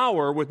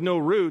flower with no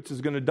roots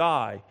is going to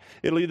die.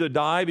 It'll either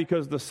die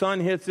because the sun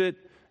hits it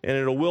and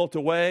it'll wilt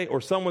away,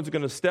 or someone's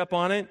going to step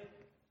on it.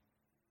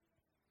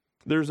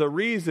 There's a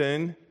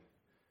reason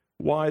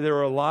why there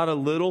are a lot of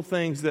little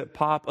things that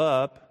pop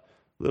up,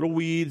 little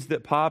weeds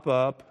that pop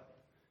up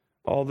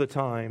all the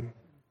time.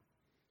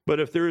 But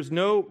if there is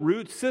no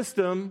root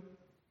system,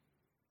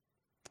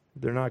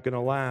 they're not going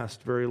to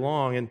last very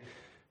long. And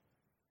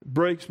it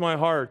breaks my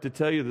heart to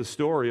tell you the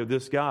story of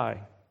this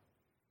guy.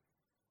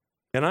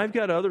 And I've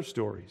got other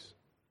stories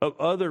of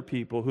other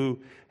people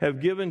who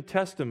have given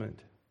testament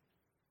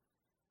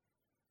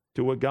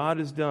to what God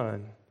has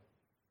done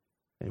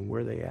and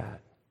where they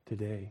at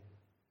today.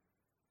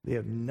 They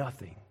have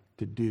nothing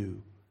to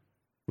do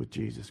with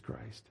Jesus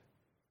Christ.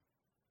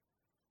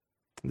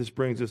 This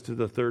brings us to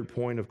the third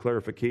point of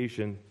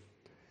clarification.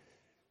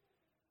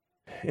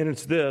 And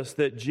it's this,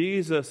 that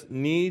Jesus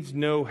needs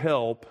no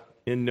help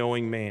in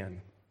knowing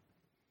man.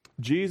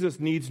 Jesus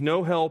needs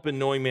no help in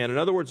knowing man. In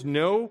other words,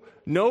 no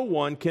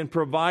one can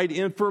provide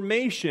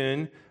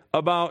information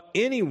about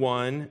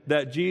anyone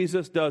that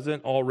Jesus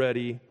doesn't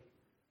already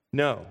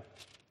know.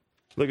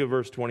 Look at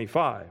verse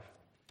 25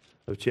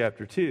 of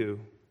chapter 2.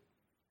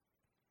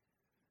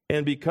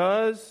 And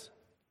because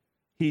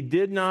he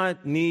did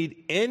not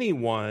need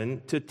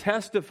anyone to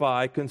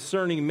testify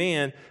concerning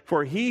man,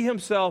 for he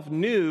himself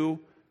knew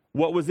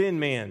what was in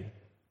man.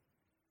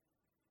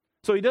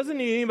 So he doesn't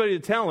need anybody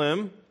to tell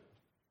him.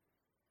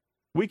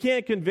 We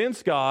can't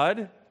convince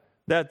God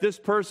that this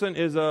person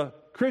is a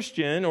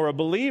Christian or a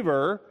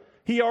believer.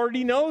 He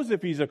already knows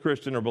if he's a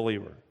Christian or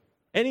believer.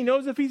 And he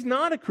knows if he's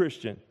not a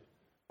Christian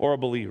or a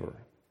believer.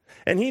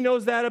 And he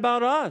knows that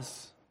about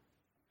us.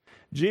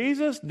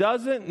 Jesus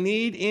doesn't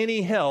need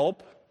any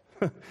help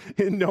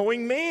in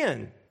knowing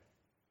man.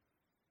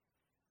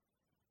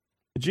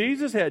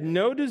 Jesus had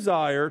no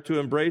desire to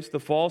embrace the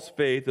false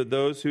faith of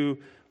those who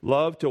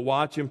love to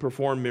watch him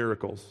perform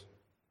miracles.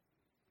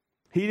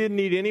 He didn't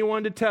need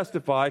anyone to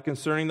testify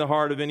concerning the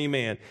heart of any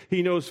man.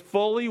 He knows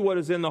fully what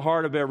is in the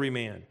heart of every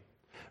man.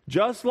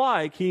 Just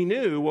like he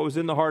knew what was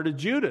in the heart of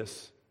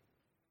Judas,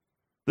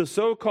 the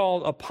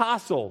so-called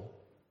apostle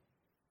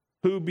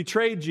who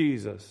betrayed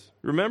Jesus.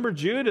 Remember,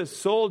 Judas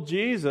sold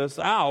Jesus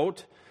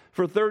out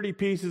for 30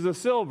 pieces of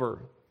silver.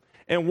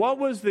 And what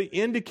was the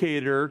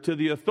indicator to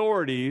the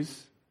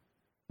authorities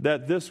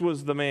that this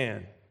was the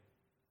man?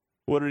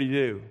 What did he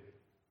do?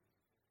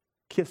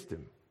 Kissed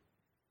him.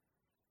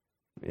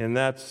 And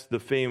that's the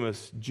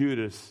famous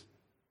Judas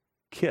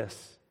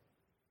kiss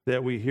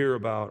that we hear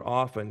about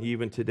often,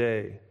 even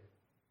today.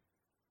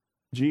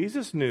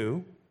 Jesus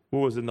knew what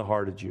was in the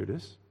heart of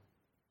Judas.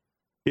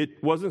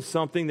 It wasn't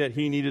something that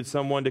he needed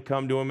someone to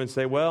come to him and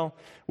say, well,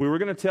 we were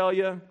going to tell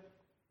you,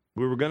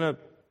 we were going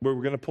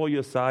to pull you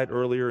aside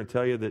earlier and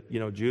tell you that,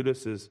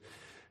 Judas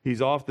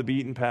he's off the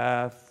beaten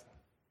path.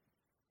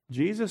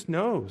 Jesus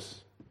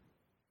knows.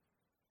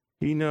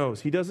 He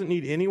knows. He doesn't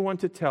need anyone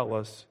to tell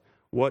us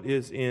what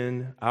is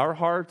in our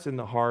hearts and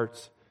the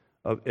hearts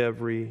of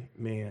every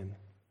man.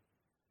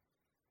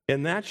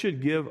 And that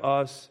should give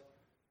us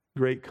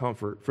great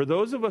comfort. For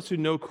those of us who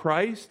know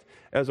Christ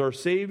as our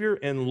Savior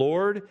and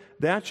Lord,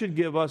 that should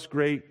give us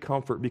great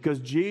comfort because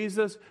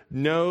Jesus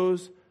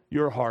knows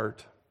your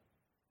heart.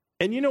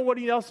 And you know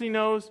what else he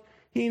knows?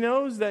 He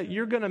knows that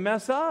you're going to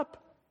mess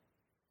up.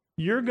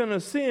 You're going to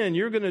sin.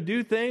 You're going to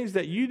do things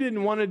that you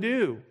didn't want to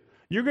do.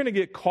 You're going to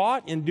get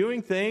caught in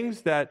doing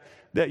things that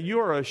you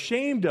are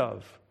ashamed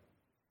of.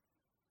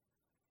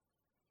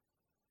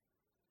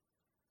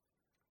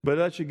 But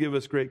that should give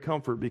us great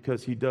comfort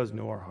because he does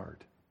know our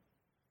heart.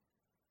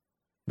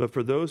 But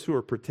for those who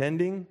are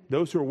pretending,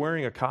 those who are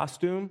wearing a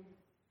costume,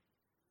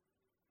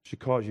 it should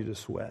cause you to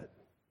sweat.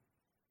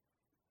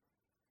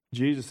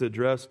 Jesus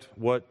addressed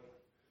what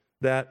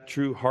that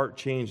true heart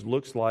change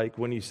looks like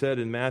when he said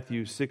in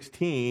Matthew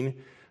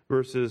 16,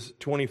 verses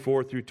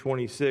 24 through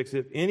 26,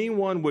 if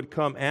anyone would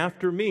come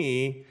after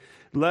me,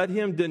 let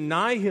him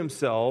deny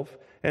himself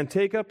and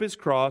take up his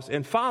cross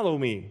and follow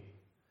me.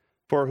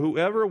 For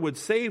whoever would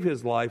save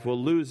his life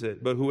will lose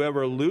it, but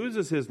whoever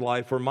loses his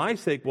life for my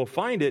sake will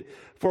find it.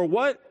 For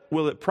what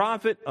will it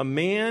profit a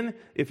man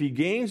if he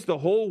gains the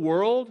whole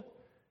world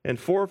and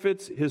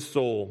forfeits his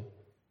soul?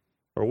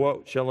 Or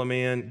what shall a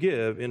man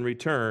give in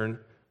return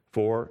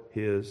for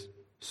his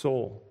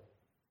soul?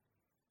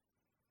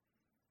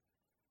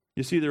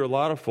 You see, there are a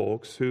lot of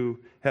folks who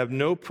have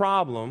no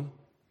problem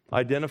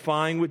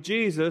identifying with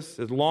Jesus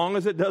as long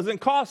as it doesn't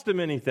cost them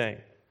anything.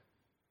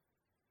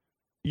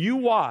 You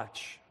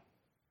watch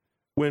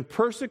when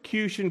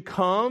persecution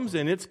comes,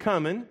 and it's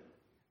coming,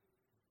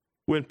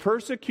 when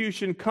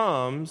persecution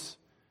comes,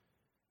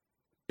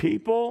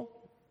 people,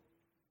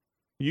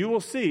 you will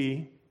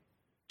see,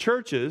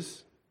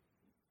 churches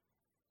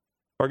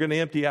are going to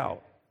empty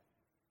out.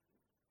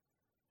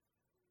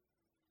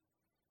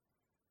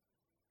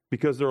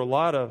 Because there are a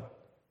lot of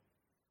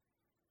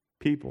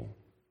people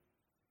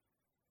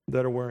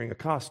that are wearing a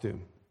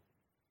costume.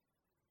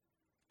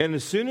 And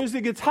as soon as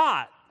it gets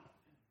hot,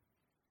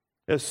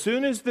 as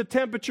soon as the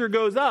temperature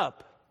goes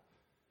up,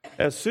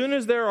 as soon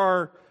as there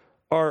are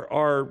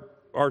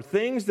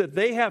things that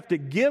they have to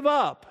give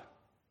up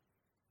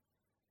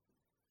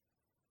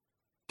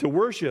to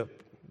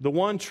worship the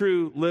one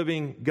true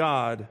living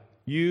God,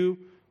 you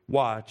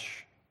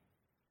watch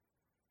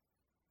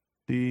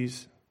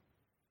these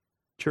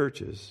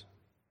churches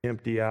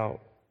empty out.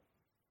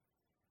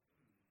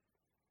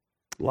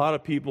 A lot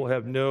of people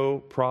have no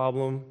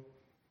problem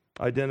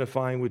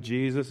identifying with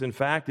Jesus. In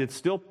fact, it's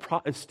still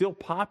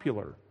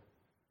popular.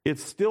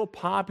 It's still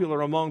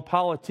popular among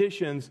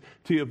politicians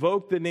to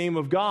evoke the name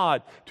of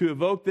God, to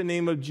evoke the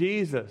name of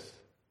Jesus.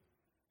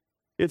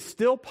 It's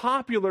still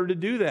popular to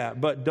do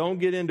that, but don't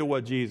get into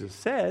what Jesus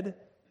said.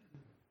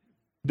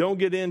 Don't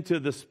get into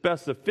the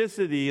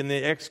specificity and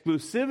the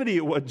exclusivity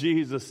of what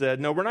Jesus said.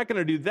 No, we're not going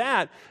to do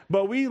that,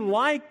 but we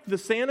like the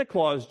Santa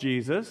Claus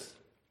Jesus.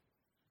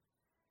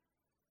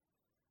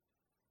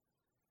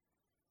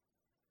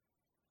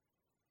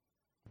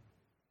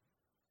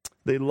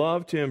 They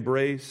love to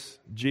embrace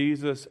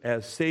Jesus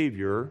as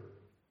Savior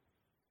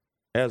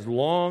as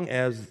long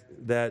as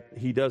that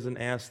He doesn't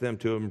ask them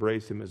to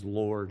embrace Him as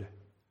Lord,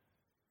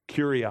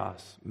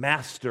 Kyrios,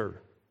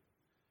 Master.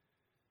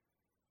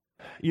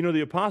 You know,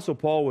 the Apostle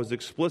Paul was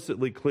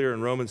explicitly clear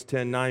in Romans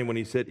 10:9 when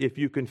he said, if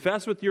you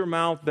confess with your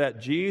mouth that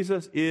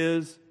Jesus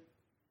is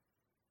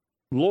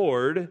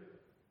Lord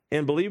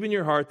and believe in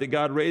your heart that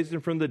God raised Him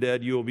from the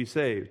dead, you will be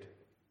saved.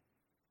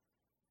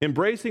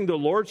 Embracing the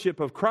lordship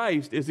of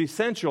Christ is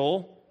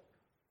essential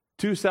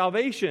to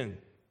salvation,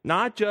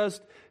 not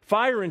just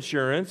fire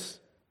insurance,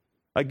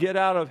 a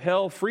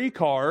get-out-of-hell-free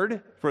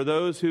card for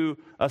those who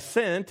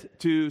assent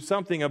to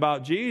something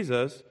about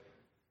Jesus.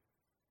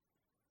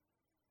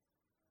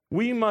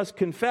 We must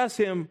confess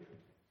Him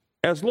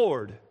as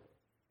Lord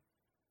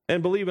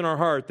and believe in our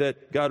heart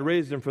that God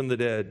raised Him from the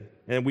dead,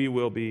 and we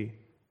will be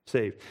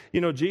saved.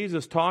 You know,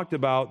 Jesus talked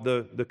about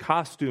the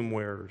costume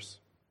wearers,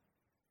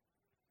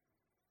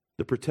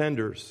 the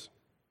pretenders,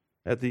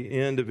 at the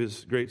end of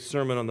His great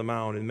Sermon on the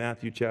Mount in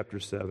Matthew chapter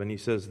 7. He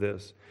says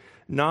this,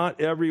 not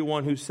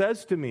everyone who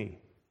says to me,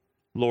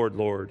 Lord,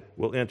 Lord,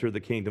 will enter the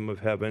kingdom of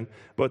heaven,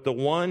 but the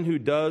one who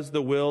does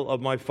the will of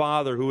my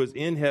Father who is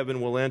in heaven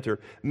will enter.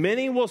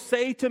 Many will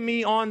say to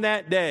me on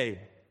that day,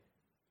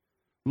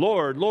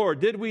 Lord, Lord,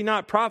 did we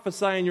not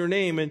prophesy in your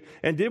name?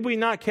 And did we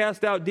not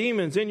cast out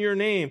demons in your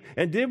name?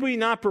 And did we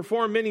not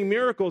perform many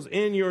miracles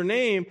in your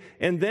name?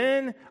 And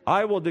then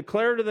I will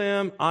declare to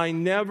them, I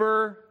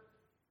never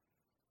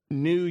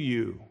knew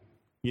you.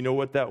 You know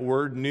what that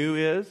word knew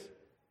is?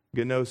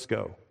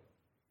 Gnosko.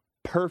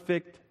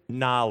 Perfect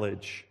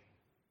knowledge.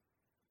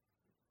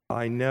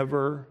 I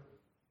never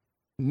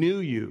knew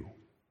you.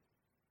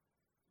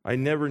 I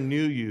never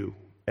knew you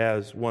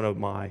as one of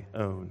my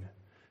own.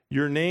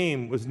 Your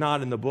name was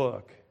not in the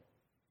book.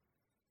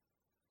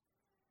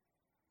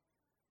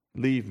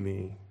 Leave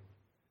me,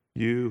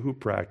 you who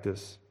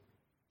practice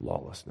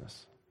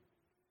lawlessness.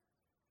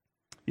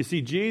 You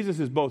see, Jesus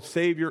is both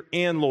Savior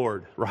and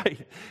Lord,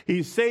 right?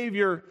 He's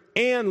Savior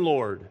and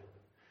Lord.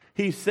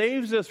 He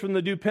saves us from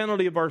the due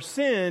penalty of our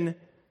sin,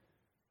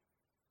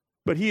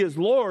 but He is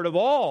Lord of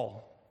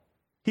all.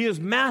 He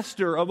is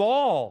Master of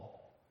all.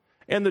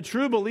 And the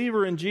true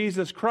believer in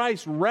Jesus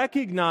Christ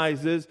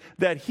recognizes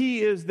that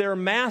He is their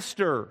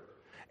Master.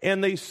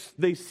 And they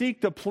seek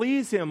to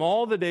please Him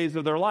all the days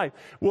of their life.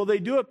 Will they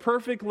do it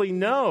perfectly?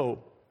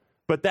 No.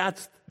 But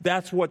that's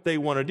what they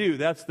want to do.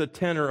 That's the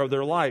tenor of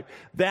their life.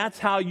 That's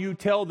how you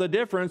tell the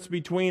difference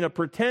between a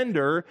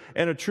pretender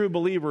and a true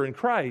believer in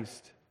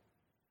Christ.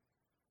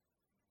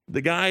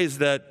 The guys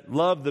that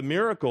love the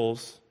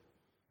miracles,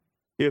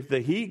 if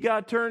the heat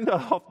got turned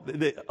up,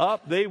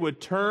 they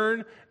would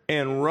turn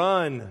and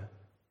run.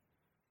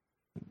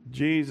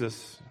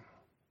 Jesus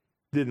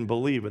didn't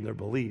believe in their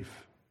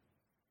belief.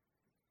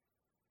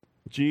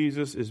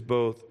 Jesus is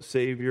both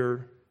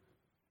Savior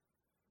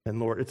and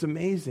Lord. It's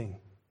amazing.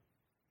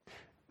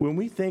 When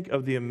we think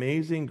of the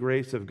amazing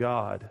grace of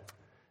God,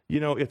 you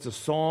know, it's a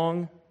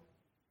song,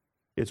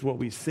 it's what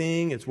we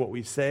sing, it's what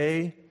we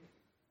say.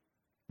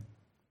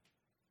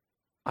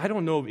 I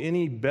don't know of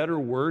any better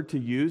word to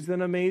use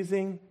than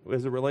amazing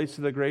as it relates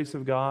to the grace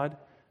of God.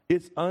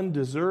 It's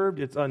undeserved,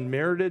 it's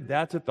unmerited.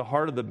 That's at the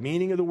heart of the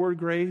meaning of the word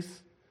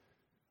grace.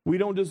 We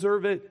don't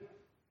deserve it.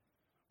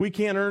 We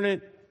can't earn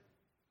it.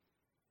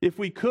 If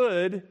we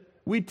could,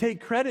 we'd take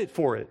credit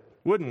for it,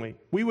 wouldn't we?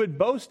 We would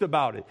boast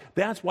about it.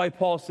 That's why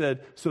Paul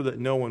said, so that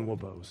no one will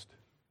boast.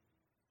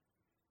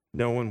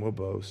 No one will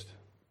boast.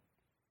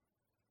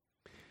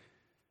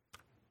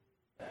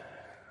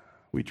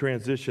 We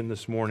transition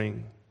this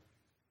morning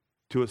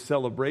to a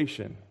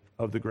celebration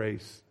of the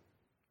grace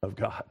of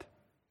God.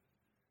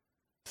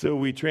 So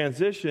we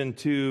transition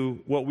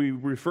to what we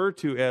refer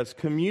to as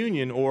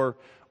communion or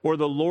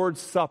the Lord's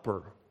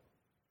Supper.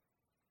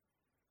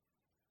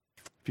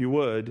 If you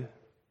would,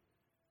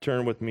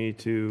 turn with me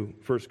to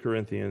 1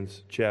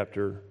 Corinthians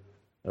chapter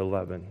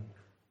 11.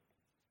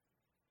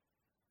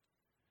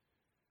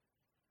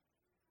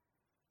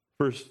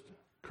 1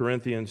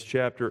 Corinthians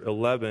chapter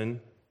 11,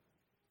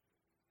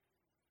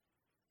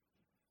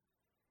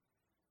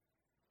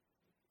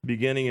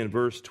 beginning in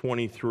verse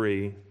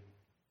 23.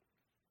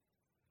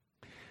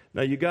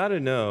 Now you got to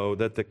know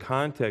that the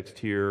context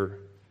here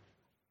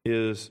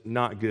is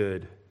not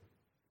good.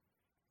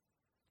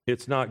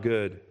 It's not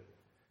good.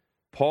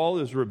 Paul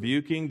is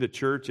rebuking the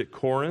church at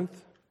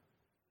Corinth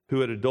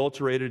who had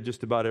adulterated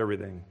just about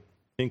everything,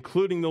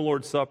 including the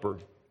Lord's Supper.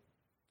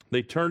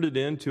 They turned it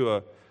into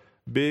a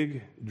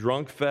big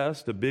drunk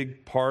fest, a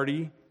big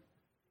party.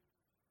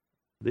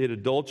 They had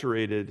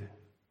adulterated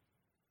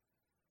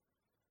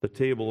the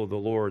table of the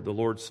Lord, the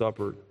Lord's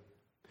Supper.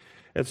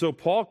 And so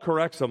Paul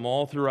corrects them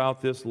all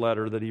throughout this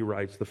letter that he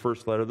writes, the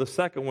first letter. The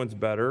second one's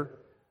better.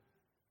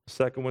 The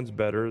second one's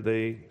better.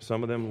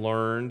 Some of them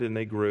learned and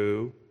they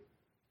grew.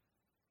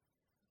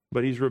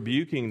 But he's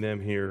rebuking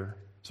them here.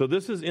 So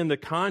this is in the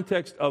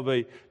context of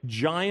a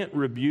giant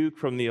rebuke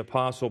from the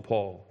Apostle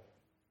Paul.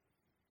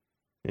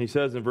 And he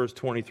says in verse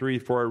 23,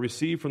 "For I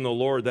received from the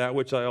Lord that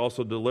which I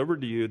also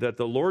delivered to you, that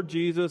the Lord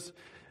Jesus,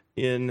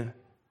 in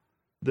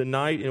the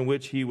night in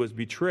which he was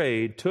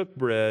betrayed, took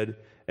bread,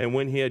 and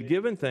when he had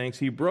given thanks,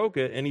 he broke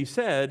it, and he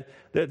said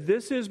that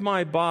this is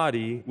my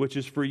body, which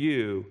is for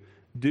you.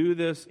 Do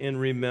this in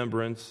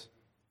remembrance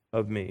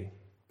of me.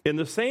 In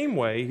the same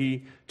way,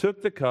 he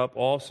took the cup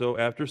also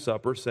after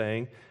supper,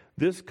 saying,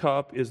 this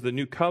cup is the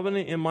new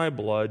covenant in my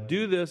blood.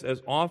 Do this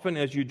as often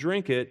as you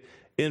drink it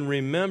in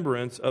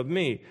remembrance of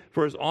me.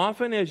 For as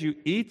often as you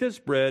eat this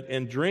bread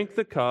and drink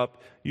the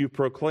cup, you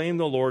proclaim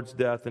the Lord's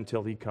death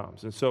until he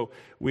comes." And so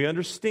we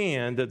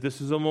understand that this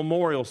is a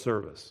memorial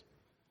service.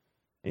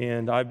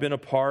 And I've been a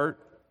part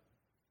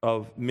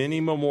of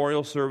many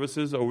memorial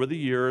services over the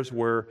years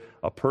where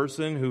a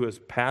person who has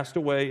passed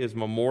away is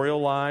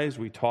memorialized.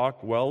 We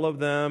talk well of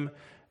them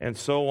and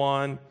so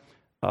on.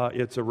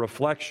 It's a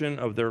reflection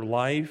of their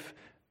life.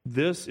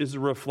 This is a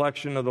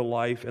reflection of the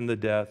life and the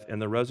death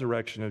and the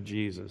resurrection of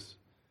Jesus.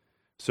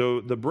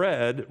 So the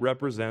bread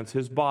represents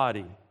his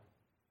body.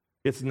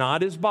 It's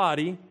not his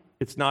body.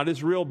 It's not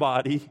his real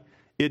body.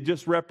 It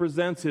just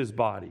represents his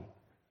body.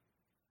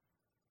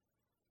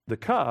 The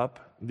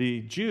cup,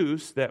 the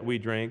juice that we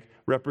drink,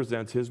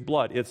 represents his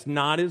blood. It's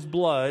not his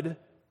blood.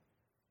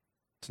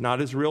 It's not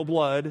his real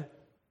blood.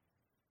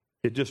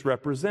 It just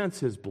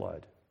represents his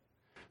blood.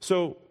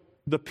 So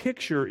the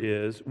picture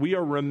is we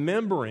are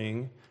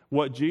remembering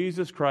what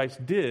Jesus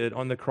Christ did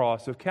on the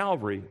cross of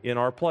Calvary in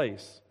our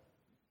place.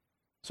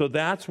 So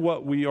that's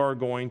what we are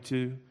going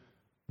to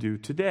do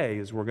today,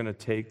 is we're going to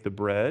take the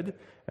bread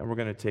and we're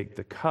going to take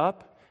the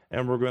cup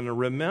and we're going to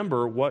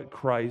remember what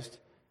Christ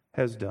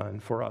has done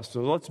for us.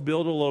 So let's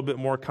build a little bit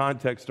more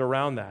context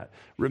around that.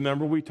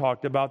 Remember, we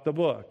talked about the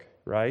book,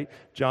 right?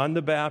 John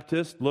the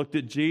Baptist looked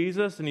at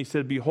Jesus and he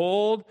said,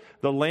 "Behold,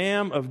 the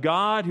Lamb of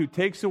God who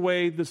takes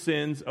away the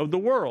sins of the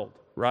world,"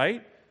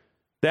 right?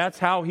 That's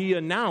how he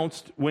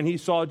announced when he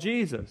saw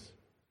Jesus.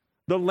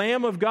 The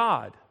Lamb of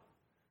God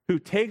who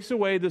takes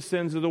away the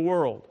sins of the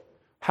world.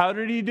 How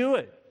did he do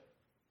it?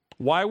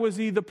 Why was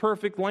he the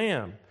perfect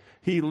lamb?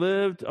 He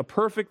lived a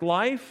perfect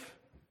life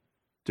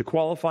to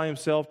qualify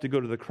himself to go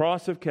to the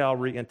cross of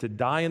Calvary and to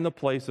die in the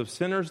place of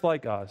sinners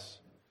like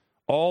us.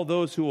 All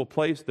those who will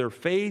place their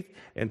faith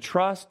and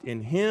trust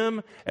in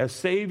him as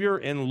Savior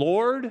and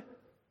Lord.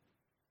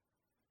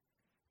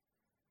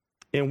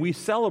 And we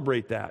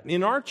celebrate that.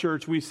 In our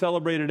church, we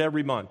celebrate it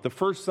every month. The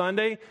first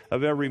Sunday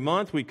of every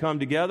month, we come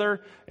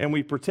together and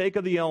we partake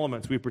of the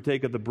elements. We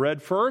partake of the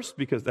bread first,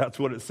 because that's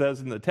what it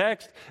says in the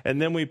text.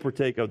 And then we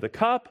partake of the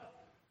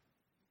cup.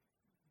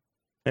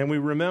 And we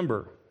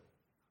remember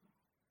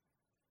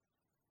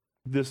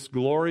this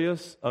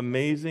glorious,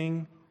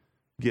 amazing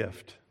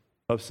gift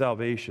of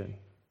salvation.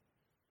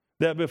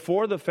 That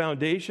before the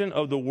foundation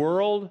of the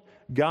world,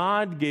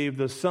 God gave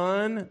the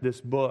Son this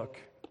book.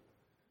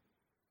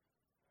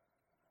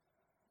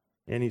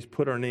 And he's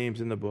put our names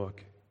in the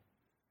book.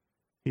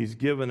 He's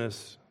given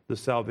us the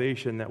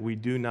salvation that we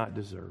do not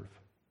deserve.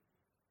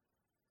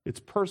 It's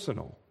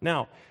personal.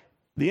 Now,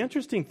 the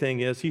interesting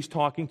thing is he's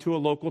talking to a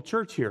local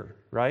church here,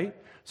 right?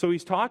 So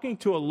he's talking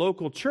to a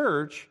local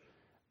church,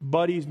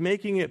 but he's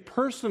making it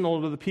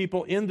personal to the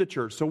people in the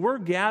church. So we're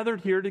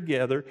gathered here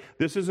together.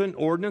 This is an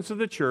ordinance of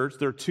the church.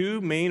 There are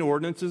two main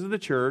ordinances of the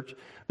church.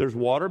 There's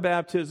water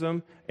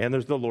baptism and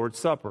there's the Lord's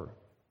Supper.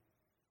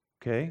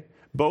 Okay?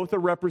 Both are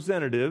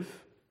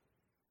representative.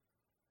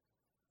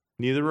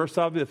 Neither are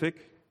salvific.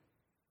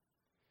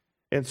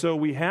 And so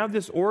we have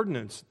this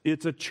ordinance.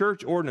 It's a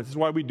church ordinance. This is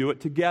why we do it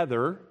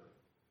together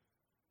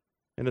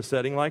in a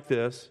setting like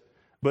this.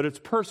 But it's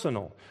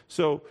personal.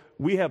 So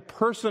we have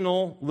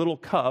personal little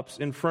cups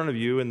in front of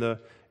you, in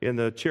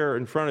the chair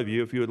in front of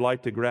you, if you would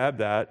like to grab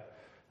that.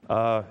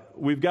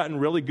 We've gotten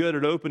really good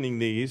at opening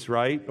these,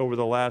 right, over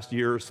the last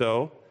year or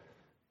so.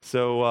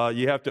 So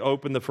you have to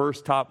open the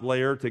first top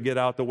layer to get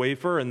out the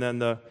wafer, and then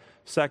the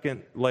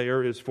second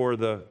layer is for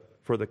the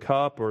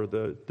cup or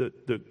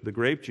the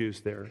grape juice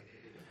there.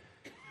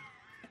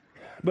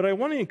 But I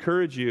want to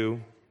encourage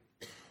you,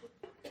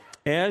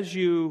 as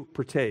you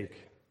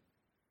partake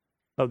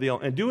of the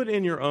element, and do it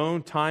in your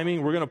own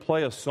timing. We're going to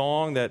play a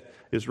song that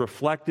is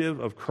reflective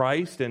of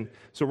Christ, and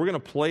so we're going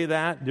to play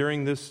that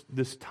during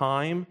this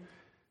time.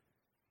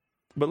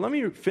 But let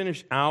me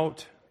finish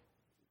out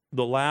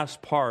the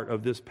last part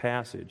of this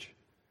passage.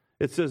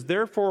 It says,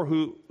 "Therefore,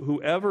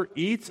 whoever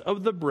eats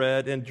of the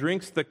bread and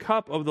drinks the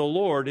cup of the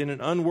Lord in an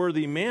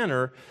unworthy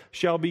manner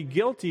shall be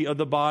guilty of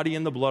the body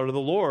and the blood of the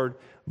Lord.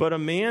 But a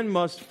man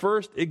must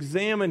first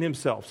examine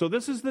himself." So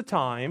this is the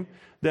time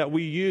that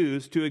we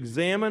use to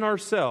examine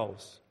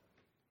ourselves.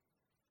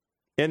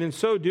 And in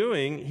so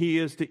doing, he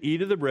is to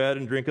eat of the bread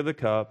and drink of the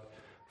cup.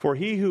 For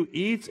he who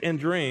eats and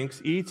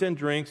drinks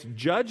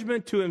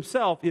judgment to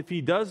himself if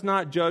he does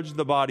not judge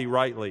the body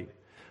rightly.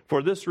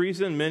 For this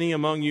reason, many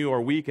among you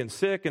are weak and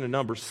sick, and a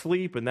number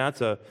sleep, and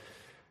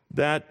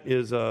that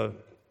is a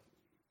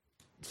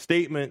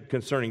statement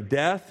concerning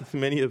death.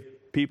 Many of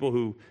people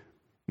who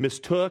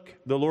mistook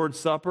the Lord's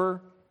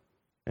Supper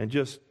and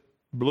just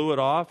blew it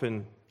off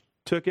and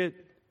took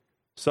it,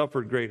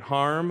 suffered great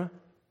harm.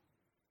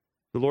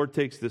 The Lord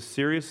takes this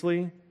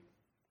seriously.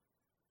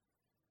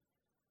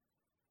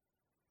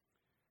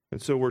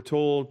 And so we're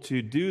told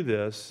to do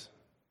this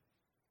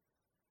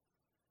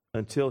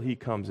until he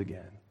comes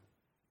again.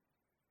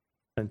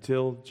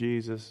 Until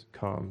Jesus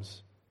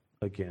comes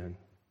again.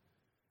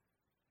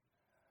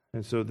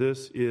 And so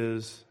this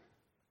is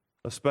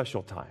a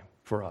special time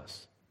for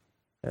us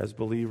as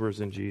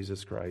believers in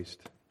Jesus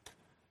Christ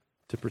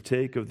to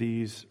partake of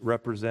these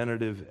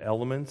representative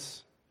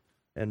elements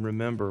and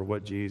remember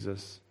what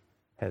Jesus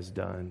has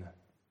done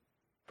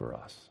for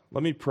us.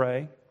 Let me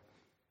pray.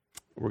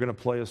 We're going to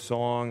play a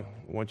song.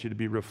 I want you to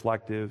be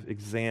reflective.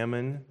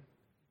 Examine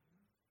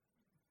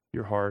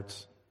your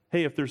hearts.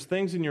 Hey, if there's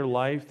things in your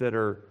life that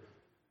are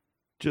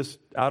just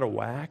out of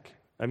whack,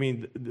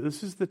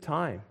 this is the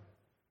time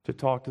to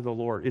talk to the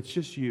Lord. It's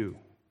just you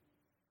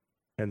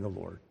and the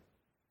Lord.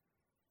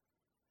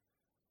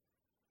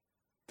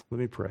 Let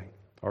me pray.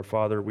 Our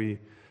Father, we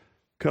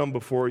come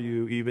before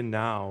you even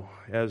now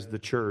as the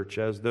church,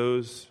 as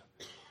those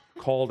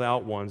called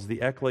out ones,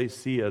 the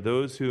ecclesia,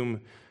 those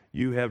whom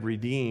you have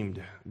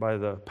redeemed by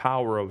the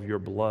power of your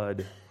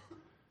blood.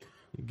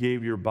 You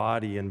gave your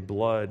body and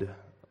blood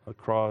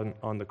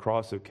on the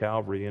cross of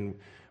Calvary, and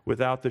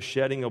without the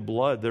shedding of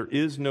blood, there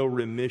is no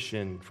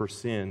remission for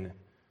sin.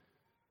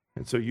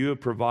 And so you have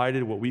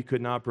provided what we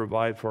could not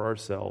provide for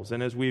ourselves.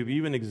 And as we've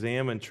even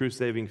examined true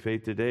saving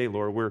faith today,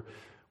 Lord,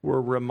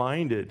 we're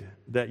reminded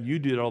that you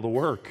did all the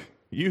work.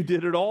 You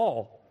did it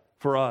all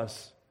for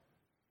us.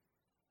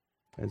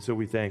 And so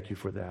we thank you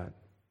for that.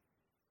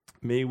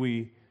 May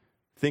we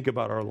think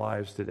about our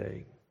lives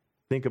today.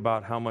 Think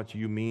about how much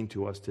you mean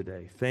to us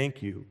today.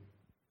 Thank you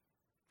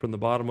from the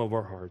bottom of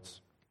our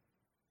hearts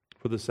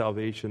for the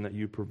salvation that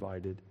you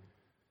provided.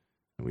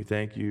 And we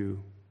thank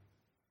you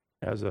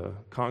as a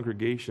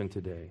congregation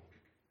today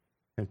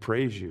and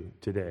praise you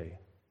today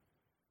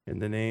in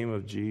the name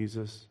of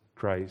Jesus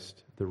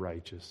Christ the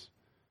righteous,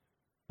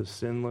 the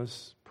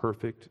sinless,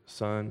 perfect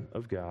Son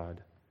of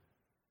God,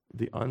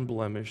 the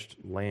unblemished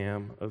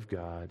Lamb of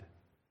God,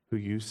 who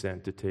you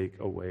sent to take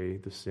away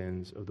the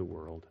sins of the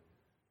world.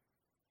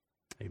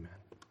 Amen.